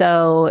 And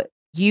so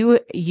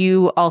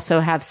you also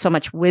have so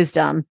much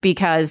wisdom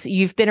because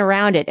you've been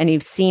around it and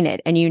you've seen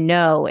it and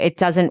it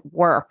doesn't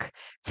work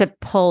to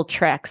pull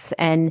tricks.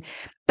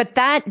 But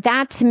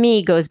that to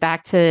me goes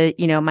back to,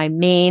 my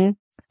main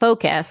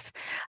focus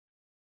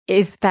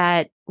is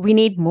that we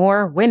need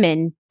more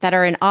women that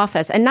are in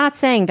office, and not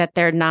saying that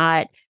they're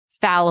not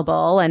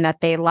fallible and that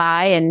they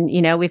lie. And,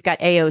 we've got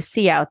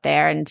AOC out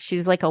there and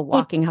she's like a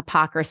walking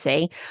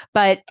hypocrisy,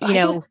 but I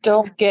just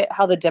don't get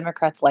how the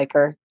Democrats like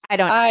her. I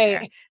don't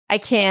either. I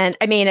can't.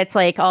 I mean, it's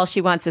like all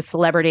she wants is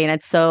celebrity, and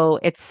it's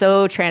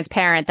so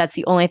transparent. That's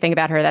the only thing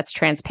about her that's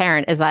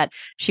transparent, is that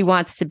she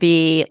wants to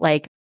be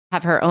like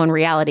have her own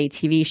reality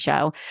TV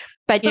show.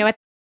 But, at the end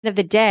of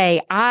the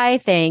day, I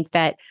think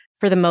that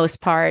for the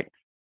most part,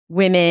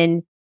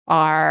 women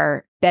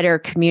are better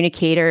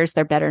communicators,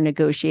 they're better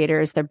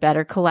negotiators, they're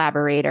better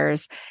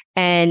collaborators.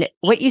 And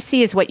what you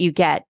see is what you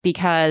get,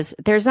 because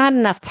there's not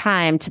enough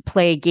time to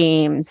play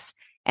games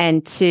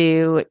and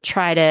to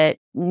try to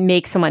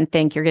make someone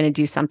think you're going to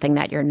do something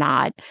that you're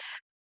not.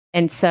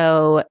 And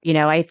so,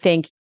 I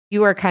think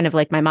you are kind of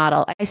like my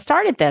model. I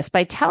started this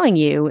by telling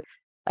you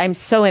I'm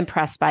so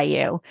impressed by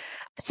you.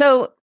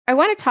 So I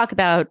want to talk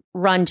about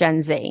Run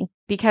Gen Z,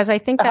 because I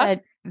think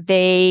that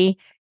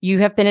you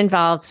have been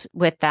involved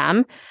with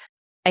them.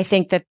 I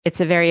think that it's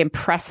a very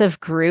impressive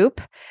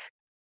group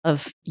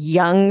of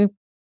young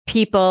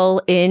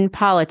people in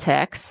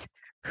politics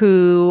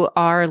who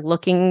are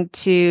looking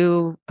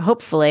to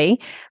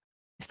hopefully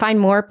find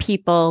more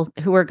people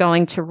who are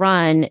going to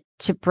run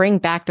to bring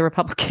back the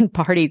Republican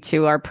Party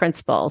to our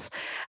principles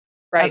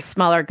of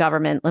smaller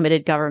government,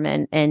 limited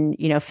government, and,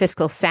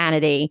 fiscal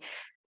sanity.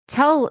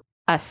 Tell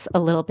us a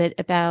little bit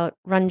about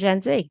Run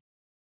Gen Z.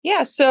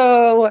 Yeah,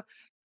 so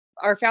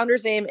our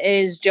founder's name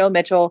is Joe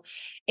Mitchell,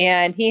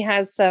 and he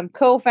has some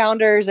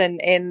co-founders,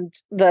 and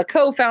the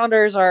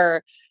co-founders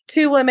are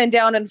two women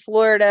down in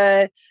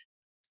Florida.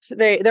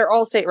 They're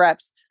all state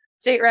reps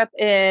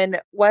in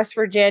West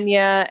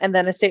Virginia, and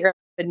then a state rep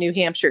in New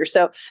Hampshire.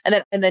 So,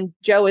 and then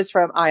Joe is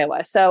from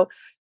Iowa. So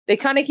they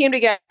kind of came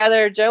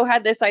together. Joe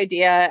had this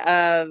idea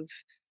of,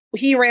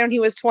 he ran when he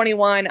was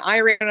 21.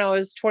 I ran when I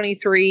was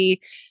 23.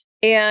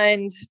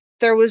 And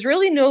there was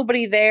really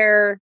nobody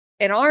there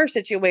in our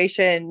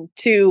situation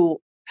to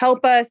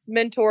help us,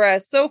 mentor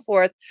us, so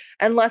forth,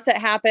 unless it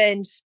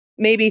happened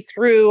maybe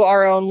through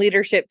our own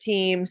leadership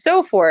team,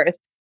 so forth.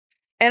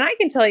 And I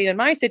can tell you in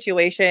my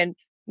situation,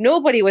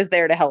 nobody was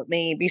there to help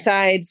me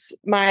besides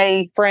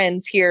my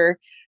friends here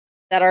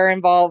that are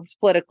involved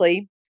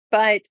politically.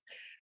 But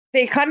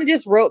they kind of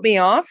just wrote me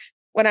off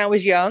when I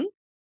was young.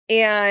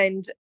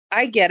 And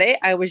I get it.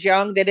 I was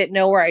young. They didn't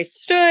know where I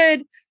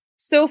stood,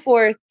 so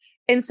forth.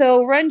 And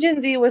so Run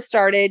Gen Z was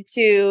started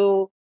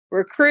to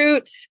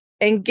recruit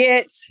and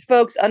get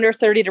folks under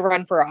 30 to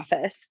run for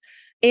office.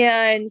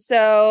 And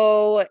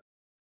so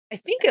I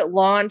think it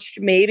launched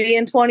maybe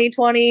in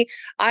 2020.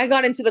 I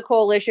got into the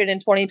coalition in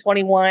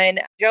 2021.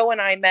 Joe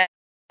and I met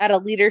at a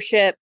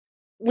leadership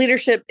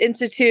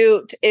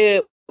institute.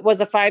 It was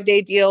a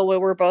 5-day deal where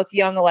we're both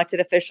young elected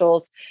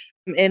officials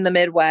in the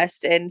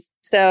Midwest. And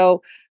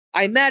so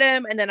I met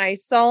him, and then I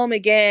saw him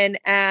again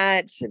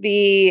at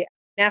the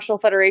National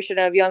Federation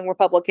of Young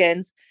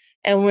Republicans,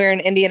 and we're in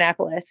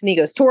Indianapolis. And he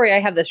goes, "Tory, I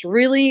have this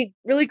really,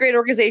 really great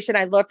organization.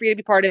 I'd love for you to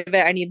be part of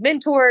it. I need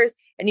mentors.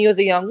 And you as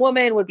a young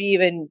woman would be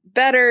even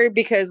better,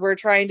 because we're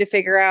trying to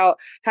figure out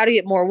how to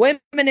get more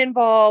women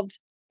involved.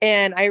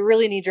 And I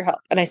really need your help."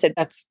 And I said,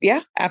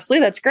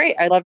 absolutely. That's great.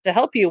 I'd love to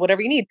help you,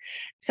 whatever you need.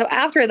 So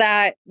after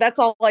that, that's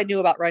all I knew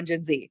about Run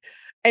Gen Z.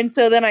 And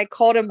so then I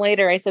called him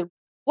later. I said,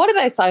 "What did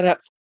I sign up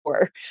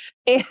for?"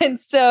 And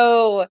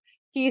so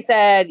he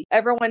said,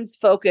 "Everyone's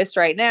focused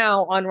right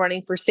now on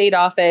running for state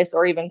office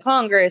or even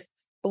Congress,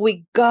 but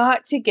we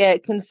got to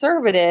get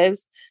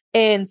conservatives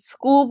in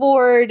school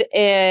board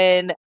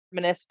and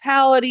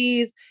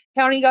municipalities,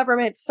 county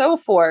government, so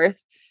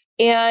forth."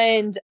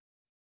 And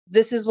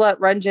this is what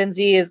Run Gen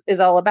Z is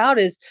all about,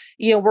 is,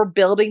 we're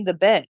building the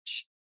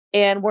bench,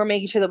 and we're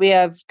making sure that we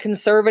have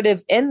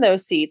conservatives in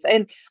those seats.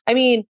 And I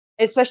mean,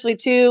 especially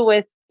too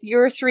with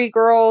your three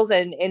girls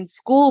and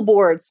school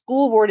board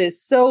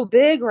is so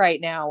big right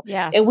now.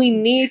 Yes. And we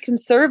need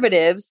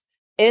conservatives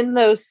in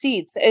those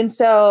seats. And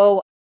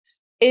so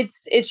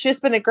it's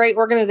just been a great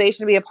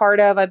organization to be a part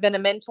of. I've been a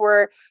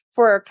mentor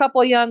for a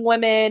couple young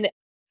women.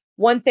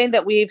 One thing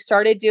that we've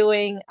started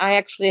doing, I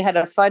actually had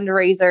a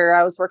fundraiser.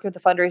 I was working with a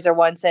fundraiser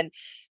once,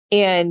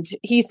 and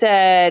he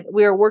said,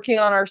 we were working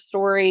on our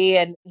story,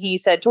 and he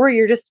said, "Tory,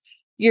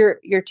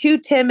 you're too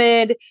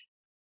timid.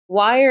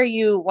 Why are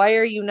you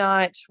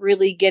not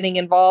really getting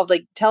involved?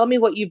 Like, tell me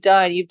what you've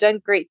done. You've done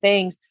great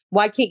things.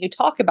 Why can't you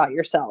talk about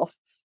yourself?"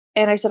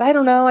 And I said, "I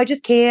don't know. I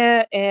just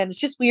can't. And it's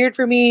just weird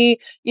for me.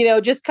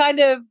 Just kind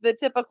of the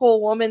typical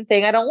woman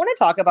thing. I don't want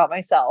to talk about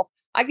myself.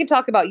 I can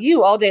talk about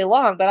you all day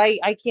long, but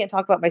I can't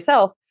talk about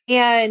myself."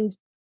 And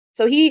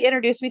so he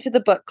introduced me to the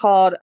book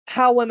called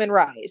How Women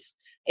Rise.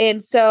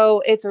 And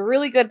so it's a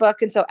really good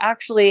book. And so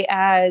actually,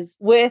 as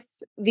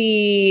with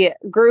the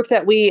group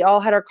that we all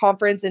had our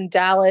conference in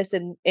Dallas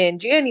in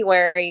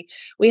January,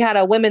 we had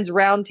a women's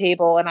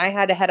roundtable and I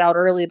had to head out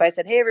early, but I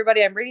said, hey,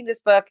 everybody, I'm reading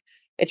this book.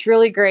 It's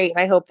really great.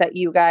 And I hope that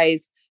you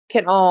guys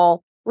can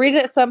all read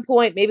it at some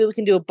point. Maybe we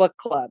can do a book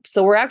club.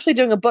 So we're actually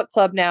doing a book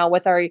club now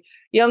with our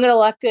young and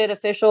elected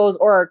officials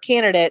or our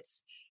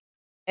candidates.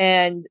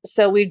 And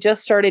so we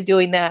just started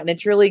doing that. And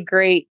it's really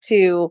great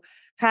to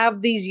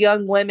have these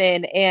young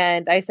women.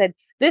 And I said,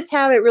 this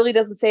habit really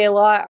doesn't say a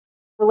lot,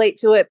 relate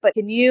to it, but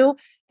can you?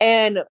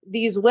 And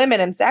these women,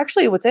 and it's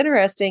actually what's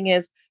interesting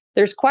is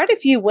there's quite a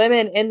few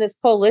women in this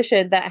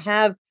coalition that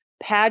have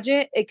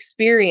pageant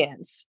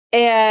experience.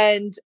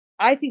 And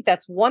I think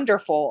that's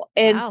wonderful.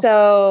 And Wow.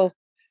 so,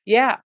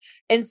 yeah.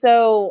 And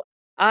so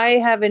I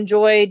have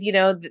enjoyed,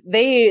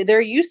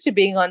 they're used to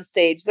being on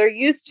stage. They're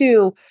used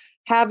to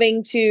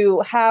having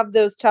to have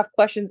those tough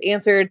questions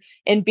answered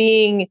and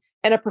being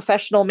in a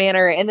professional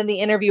manner, and then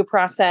the interview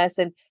process.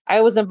 And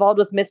I was involved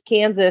with Miss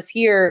Kansas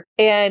here,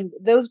 and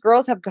those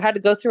girls have had to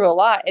go through a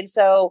lot. And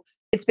so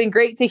it's been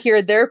great to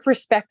hear their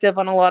perspective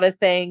on a lot of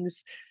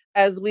things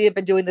as we have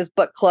been doing this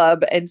book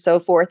club and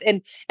so forth.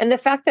 And the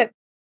fact that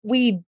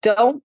we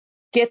don't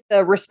get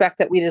the respect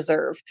that we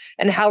deserve,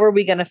 and how are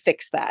we going to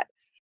fix that?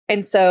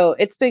 And so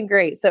it's been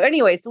great. So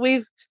anyways,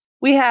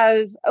 we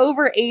have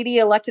over 80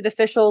 elected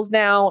officials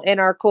now in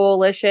our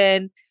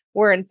coalition.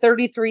 We're in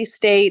 33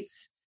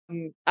 states.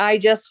 I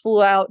just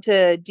flew out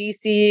to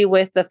DC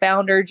with the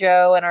founder,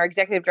 Joe, and our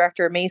executive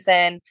director,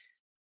 Mason.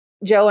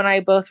 Joe and I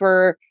both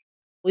were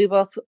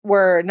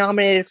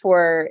nominated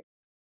for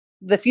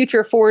the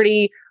Future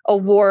 40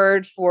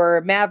 award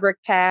for Maverick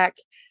PAC.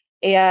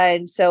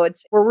 And so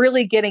we're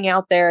really getting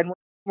out there, and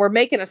we're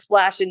making a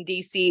splash in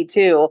DC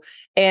too.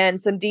 And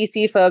some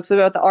DC folks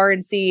about the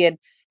RNC,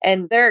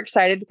 and they're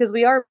excited because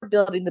we are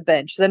building the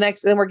bench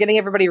and we're getting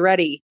everybody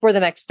ready for the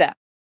next step.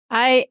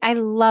 I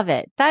love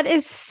it. That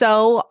is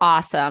so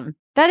awesome.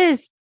 That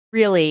is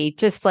really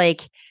just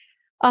like,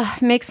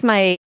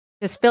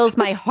 just fills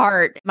my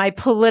heart, my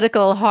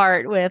political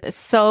heart with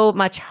so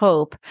much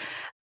hope,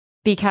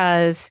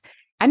 because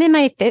I'm in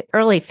my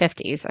early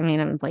 50s. I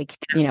mean, I'm like,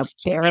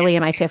 barely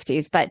in my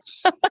 50s, but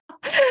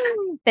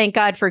thank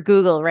God for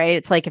Google, right?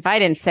 It's like, if I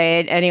didn't say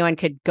it, anyone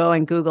could go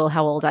and Google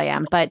how old I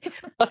am. But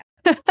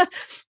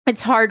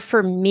it's hard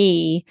for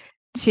me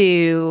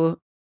to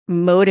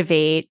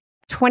motivate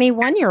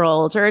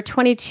 21-year-olds or a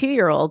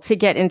 22-year-old to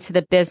get into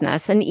the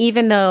business. And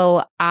even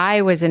though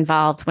I was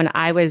involved when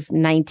I was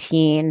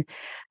 19,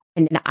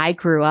 and I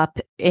grew up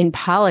in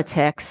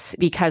politics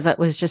because it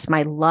was just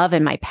my love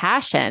and my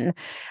passion,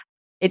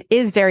 it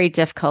is very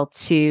difficult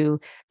to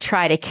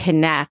try to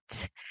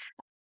connect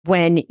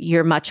when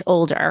you're much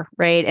older,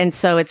 right? And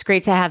so it's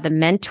great to have the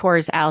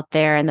mentors out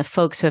there and the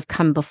folks who have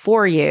come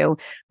before you,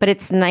 but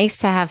it's nice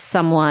to have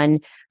someone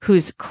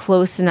who's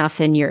close enough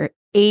in your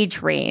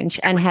age range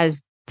and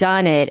has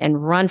done it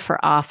and run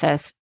for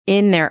office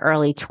in their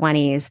early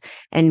 20s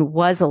and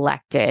was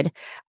elected,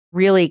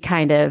 really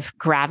kind of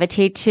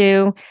gravitate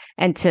to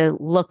and to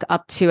look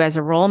up to as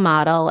a role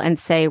model and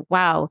say,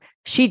 wow,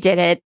 she did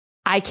it.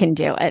 I can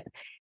do it.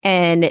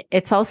 And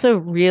it's also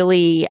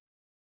really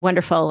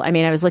wonderful. I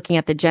mean, I was looking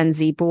at the Gen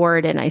Z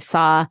board and I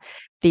saw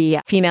the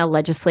female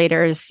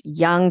legislators,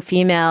 young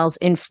females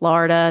in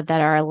Florida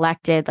that are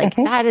elected. Like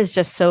that is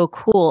just so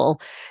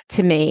cool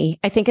to me.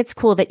 I think it's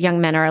cool that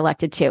young men are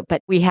elected too,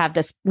 but we have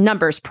this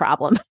numbers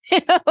problem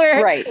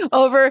where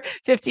over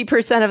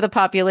 50% of the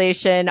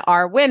population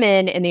are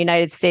women in the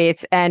United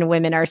States, and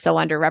women are so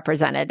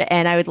underrepresented.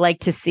 And I would like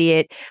to see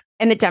it.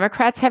 And the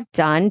Democrats have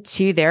done,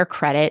 to their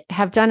credit,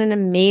 have done an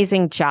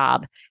amazing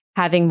job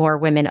having more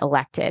women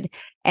elected.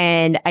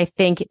 And I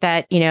think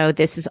that,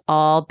 this is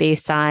all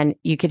based on,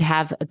 you could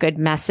have a good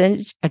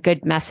message,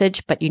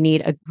 but you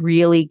need a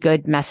really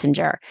good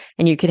messenger.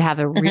 And you could have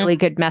a really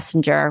good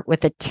messenger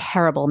with a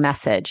terrible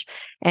message.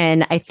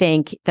 And I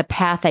think the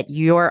path that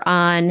you're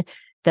on,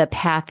 the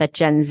path that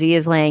Gen Z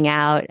is laying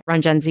out,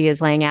 Run Gen Z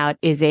is laying out,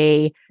 is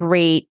a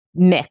great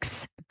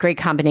mix, great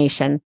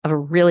combination of a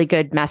really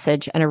good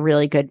message and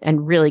really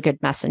good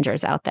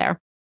messengers out there.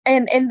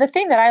 And the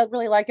thing that I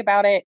really like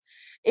about it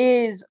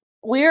is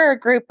we're a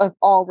group of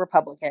all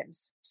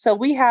Republicans. So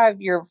we have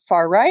your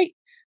far right,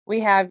 we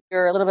have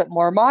your a little bit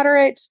more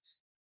moderate.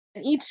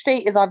 And each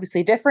state is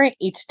obviously different.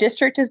 Each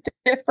district is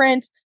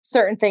different.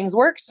 Certain things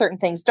work, certain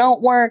things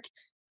don't work.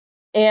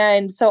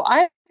 And so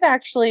I've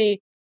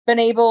actually been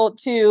able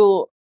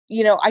to,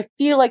 I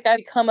feel like I've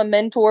become a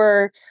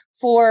mentor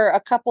for a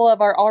couple of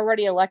our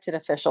already elected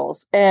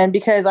officials. And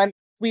because I'm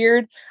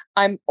weird,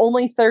 I'm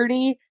only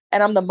 30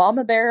 and I'm the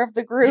mama bear of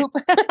the group.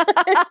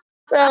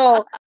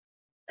 So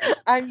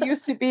I'm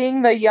used to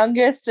being the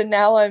youngest and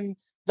now I'm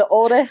the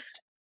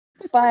oldest.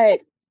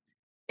 But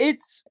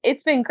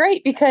it's been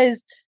great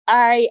because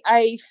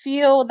I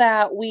feel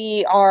that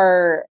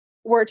we're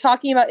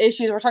talking about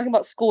issues, we're talking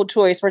about school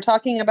choice, we're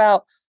talking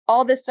about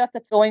all this stuff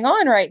that's going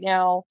on right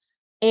now.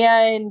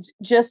 And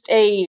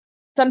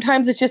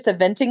sometimes it's just a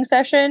venting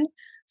session.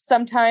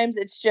 sometimes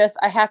it's just,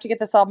 I have to get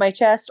this off my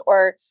chest,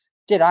 or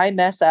did I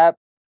mess up?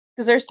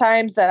 Because there's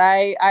times that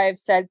I've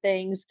said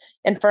things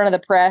in front of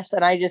the press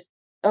and I just,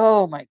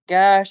 oh my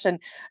gosh. And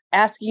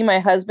asking my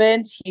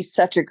husband, he's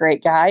such a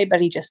great guy,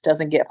 but he just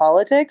doesn't get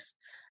politics.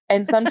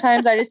 And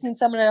sometimes I just need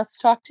someone else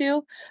to talk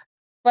to.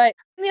 But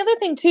the other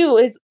thing too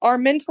is our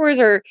mentors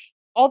are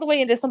all the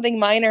way into something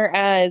minor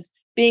as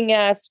being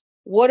asked,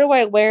 what do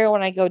I wear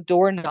when I go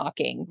door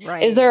knocking?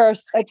 Right. Is there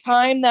a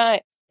time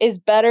that is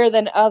better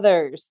than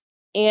others?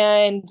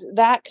 And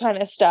that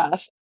kind of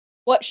stuff.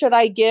 What should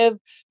I give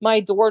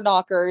my door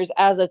knockers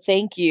as a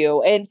thank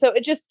you? And so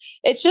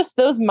it's just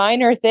those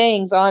minor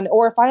things on,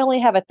 or if I only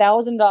have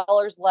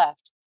 $1,000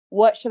 left,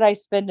 what should I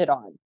spend it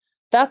on?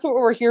 That's what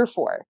we're here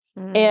for.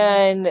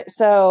 And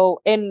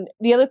so, and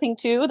the other thing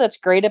too, that's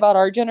great about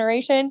our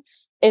generation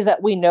is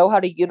that we know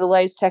how to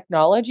utilize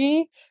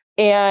technology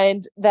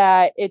and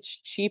that it's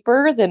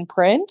cheaper than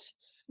print.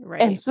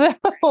 Right. And so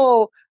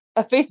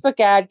a Facebook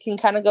ad can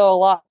kind of go a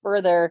lot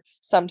further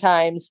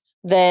sometimes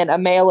than a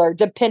mailer,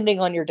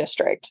 depending on your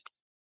district.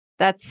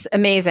 That's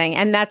amazing.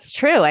 And that's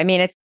true. I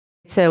mean, it's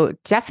so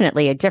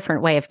definitely a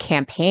different way of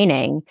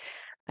campaigning.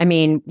 I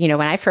mean,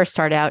 when I first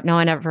started out, no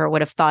one ever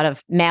would have thought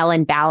of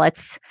mail-in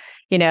ballots,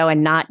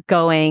 and not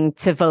going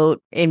to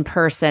vote in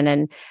person.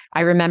 And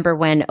I remember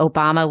when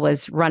Obama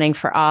was running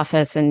for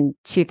office in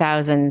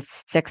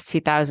 2006,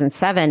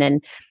 2007,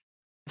 and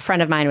a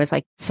friend of mine was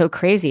like, so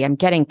crazy. I'm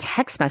getting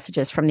text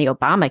messages from the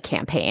Obama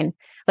campaign.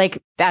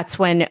 Like that's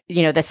when,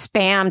 the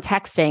spam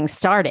texting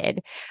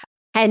started.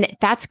 And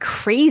that's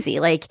crazy.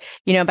 Like,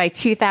 by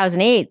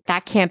 2008,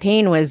 that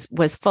campaign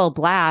was full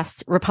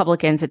blast.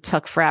 Republicans, it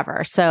took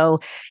forever. So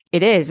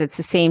it's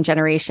the same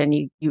generation.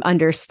 You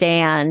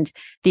understand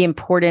the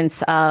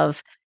importance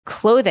of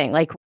clothing.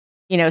 Like,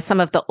 some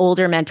of the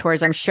older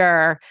mentors, I'm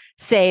sure,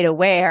 say to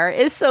wear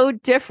is so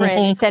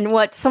different than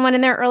what someone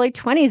in their early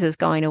 20s is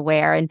going to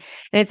wear. And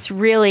it's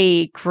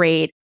really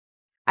great.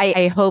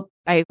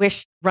 I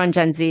wish Run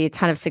Gen Z a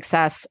ton of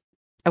success.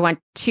 I want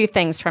two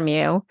things from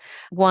you.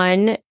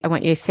 One, I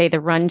want you to say the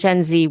Run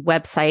Gen Z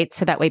website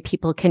so that way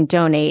people can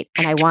donate.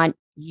 And I want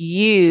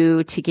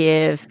you to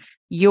give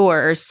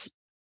your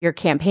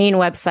campaign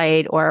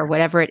website or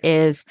whatever it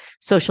is,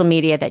 social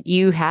media that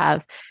you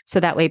have, so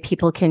that way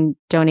people can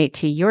donate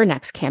to your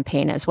next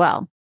campaign as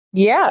well.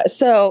 Yeah.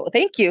 So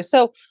thank you.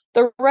 So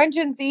the Run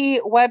Gen Z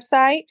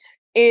website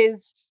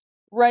is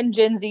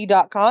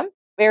rungenz.com.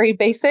 Very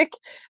basic.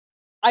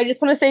 I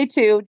just want to say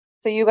too,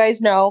 so you guys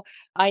know,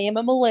 I am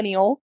a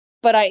millennial,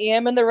 but I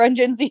am in the Run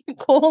Gen Z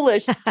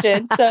coalition.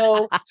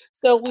 So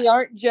we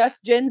aren't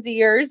just Gen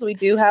Zers. We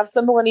do have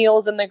some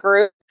millennials in the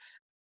group.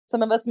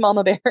 Some of us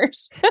mama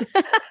bears.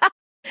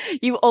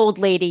 You old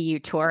lady, you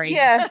Tory.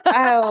 Yeah.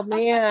 Oh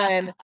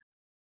man.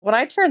 When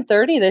I turned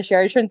 30 this year,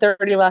 I turned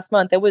 30 last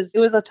month. It was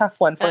a tough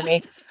one for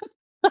me.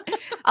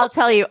 I'll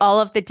tell you, all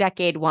of the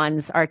decade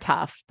ones are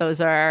tough. Those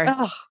are,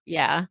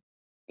 yeah.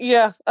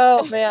 Yeah.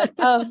 Oh man.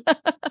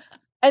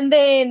 And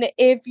then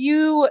if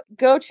you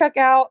go check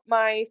out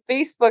my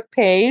Facebook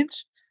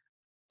page,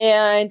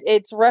 and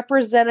it's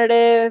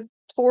Representative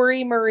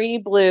Tory Marie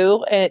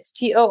Blew, and it's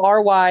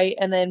Tory,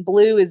 and then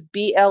Blew is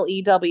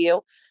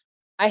BLEW.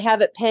 I have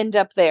it pinned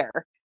up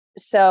there.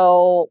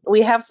 So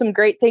we have some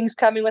great things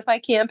coming with my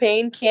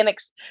campaign.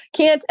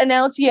 Can't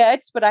announce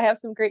yet, but I have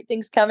some great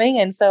things coming,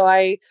 and so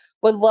I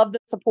would love the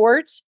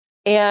support.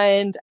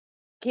 And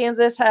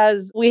Kansas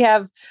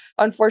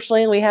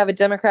unfortunately, we have a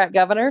Democrat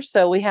governor,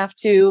 so we have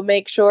to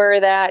make sure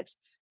that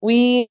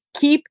we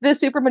keep the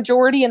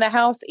supermajority in the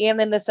House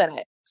and in the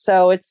Senate.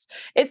 So it's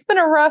been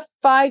a rough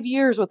 5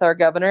 years with our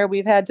governor.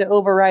 We've had to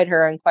override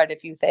her on quite a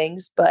few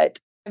things, but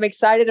I'm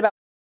excited about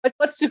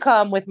what's to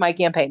come with my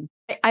campaign.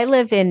 I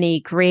live in the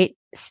great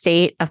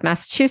state of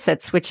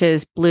Massachusetts, which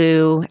is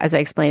blue, as I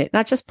explained it,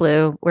 not just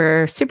blue.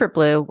 We're super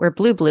blue. We're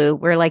blue.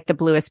 We're like the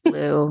bluest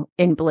blue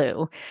in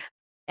blue.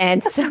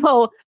 And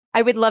so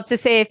I would love to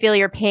say I feel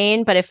your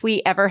pain, but if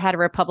we ever had a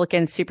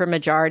Republican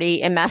supermajority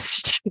in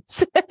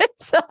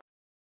Massachusetts,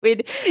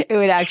 it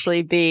would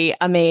actually be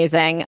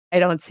amazing. I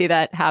don't see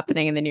that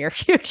happening in the near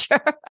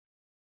future.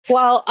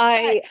 Well,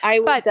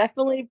 I would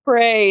definitely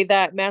pray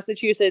that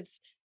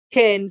Massachusetts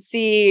can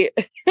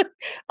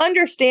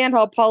understand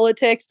how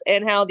politics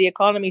and how the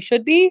economy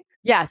should be.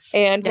 Yes.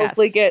 And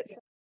hopefully get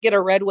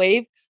a red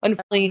wave.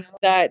 Unfortunately,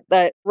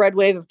 that red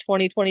wave of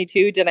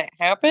 2022 didn't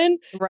happen.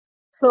 Right.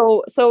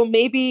 So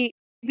maybe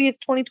it's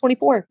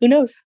 2024. Who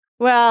knows?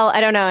 Well, I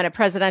don't know. In a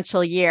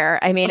presidential year,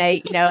 I mean,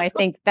 I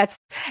think that's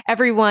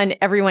everyone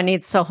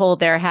needs to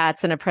hold their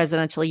hats in a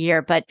presidential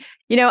year. But,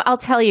 I'll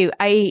tell you,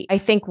 I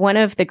think one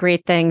of the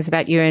great things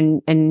about you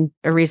and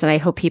a reason I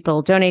hope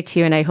people donate to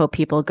you and I hope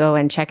people go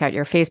and check out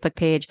your Facebook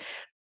page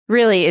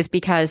really is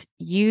because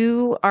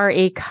you are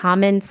a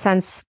common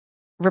sense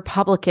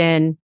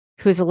Republican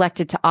who's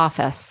elected to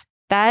office.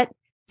 That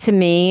to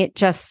me, it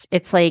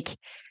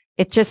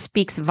just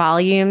speaks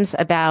volumes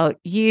about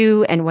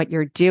you and what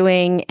you're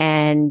doing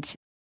and,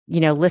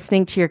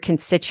 listening to your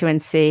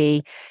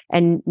constituency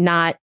and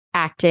not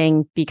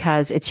acting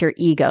because it's your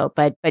ego,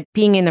 but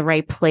being in the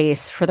right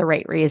place for the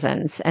right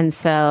reasons. And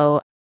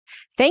so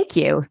thank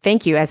you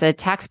as a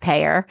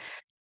taxpayer,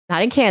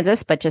 not in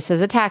Kansas, but just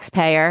as a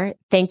taxpayer.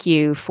 Thank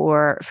you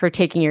for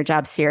taking your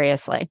job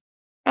seriously.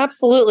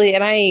 Absolutely.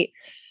 And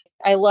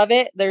I love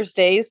it. There's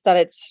days that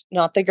it's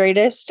not the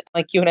greatest.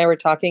 Like you and I were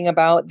talking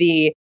about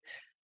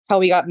how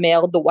we got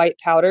mailed the white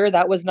powder.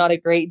 That was not a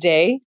great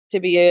day to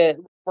be a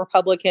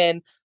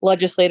Republican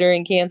legislator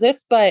in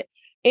Kansas. But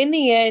in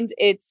the end,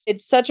 it's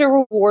such a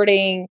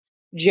rewarding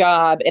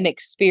job and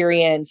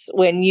experience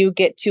when you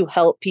get to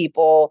help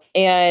people.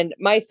 And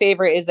my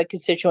favorite is the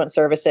constituent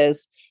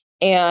services.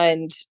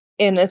 And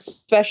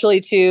especially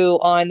too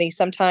on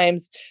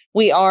sometimes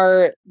we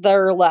are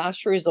their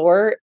last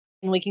resort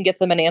and we can get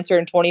them an answer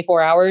in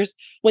 24 hours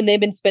when they've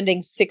been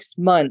spending 6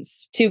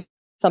 months to get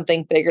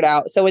something figured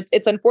out. So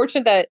it's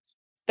unfortunate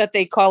that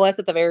they call us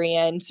at the very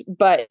end,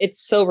 but it's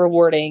so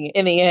rewarding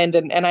in the end.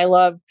 And I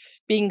love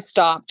being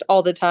stopped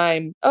all the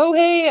time. Oh,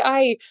 hey,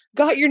 I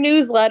got your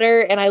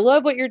newsletter and I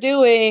love what you're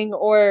doing.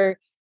 Or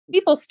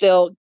people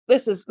still,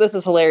 this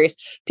is hilarious.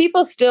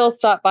 People still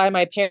stop by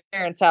my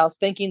parents' house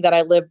thinking that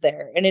I live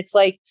there. And it's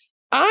like,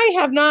 I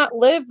have not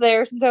lived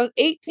there since I was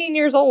 18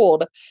 years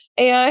old.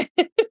 And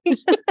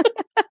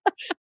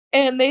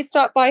and they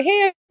stop by,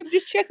 hey, I'm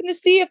just checking to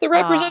see if the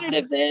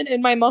representative's in,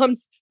 and my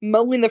mom's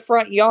mowing the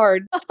front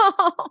yard.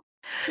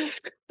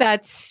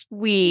 That's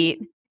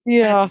sweet.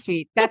 Yeah. That's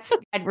sweet.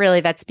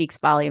 That speaks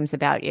volumes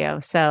about you.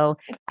 So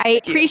I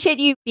appreciate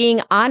you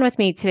being on with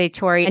me today,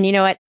 Tory. And you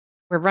know what?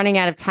 We're running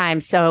out of time.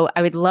 So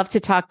I would love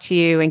to talk to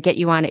you and get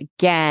you on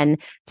again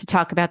to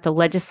talk about the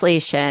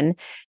legislation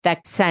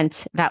that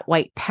sent that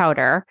white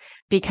powder,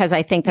 because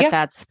I think that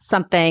that's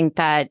something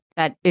that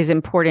is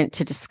important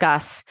to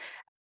discuss.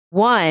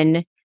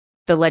 One,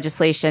 the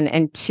legislation,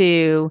 and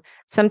two,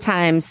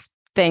 sometimes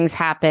things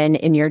happen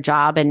in your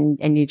job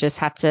and you just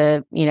have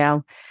to,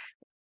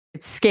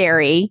 it's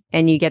scary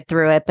and you get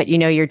through it, but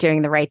you're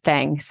doing the right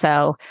thing.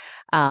 So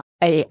I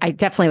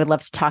definitely would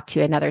love to talk to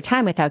you another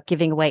time without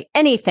giving away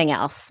anything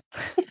else.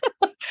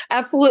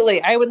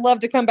 Absolutely. I would love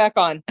to come back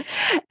on.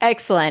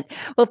 Excellent.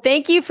 Well,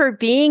 thank you for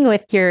being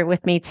here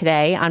with me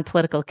today on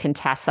Political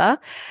Contessa.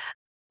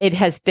 It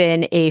has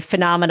been a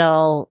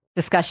phenomenal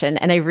discussion,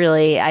 and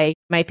I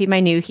might be my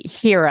new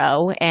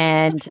hero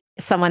and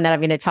someone that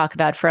I'm going to talk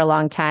about for a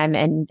long time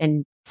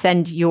and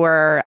send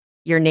your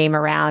name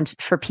around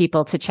for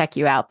people to check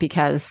you out,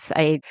 because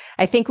I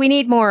think we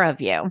need more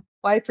of you.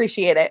 Well, I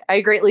appreciate it.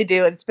 I greatly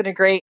do. It's been a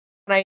great,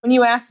 when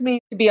you asked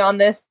me to be on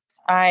this,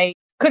 I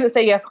couldn't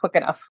say yes quick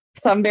enough.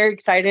 So I'm very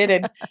excited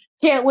and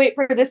can't wait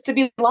for this to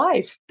be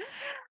live.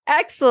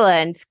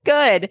 Excellent.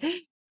 Good.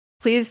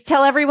 Please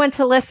tell everyone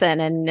to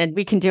listen and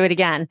we can do it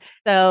again.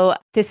 So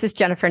this is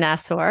Jennifer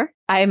Nassor.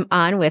 I'm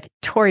on with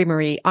Tory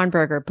Marie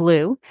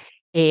Arnberger-Blew,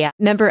 a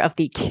member of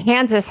the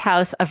Kansas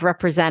House of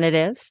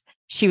Representatives.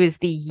 She was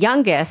the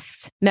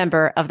youngest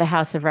member of the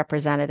House of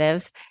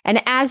Representatives.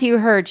 And as you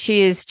heard,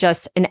 she is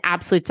just an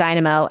absolute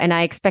dynamo. And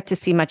I expect to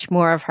see much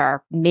more of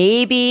her.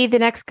 Maybe the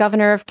next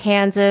governor of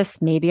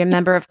Kansas, maybe a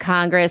member of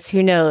Congress,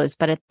 who knows?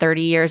 But at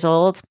 30 years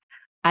old,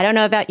 I don't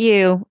know about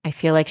you. I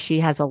feel like she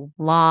has a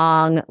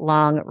long,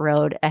 long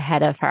road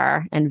ahead of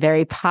her, and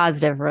very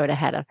positive road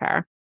ahead of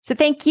her. So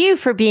thank you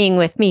for being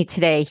with me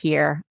today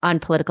here on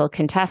Political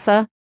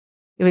Contessa.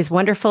 It was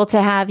wonderful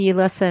to have you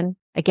listen.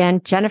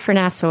 Again, Jennifer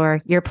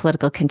Nassor, your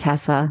Political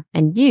Contessa,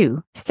 and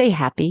you stay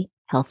happy,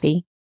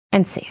 healthy,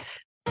 and safe.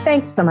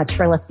 Thanks so much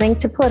for listening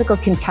to Political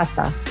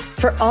Contessa.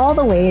 For all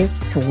the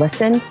ways to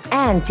listen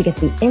and to get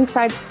the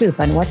inside scoop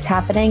on what's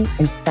happening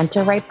in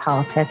center-right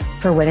politics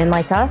for women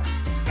like us,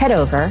 head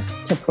over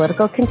to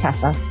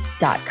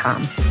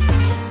politicalcontessa.com.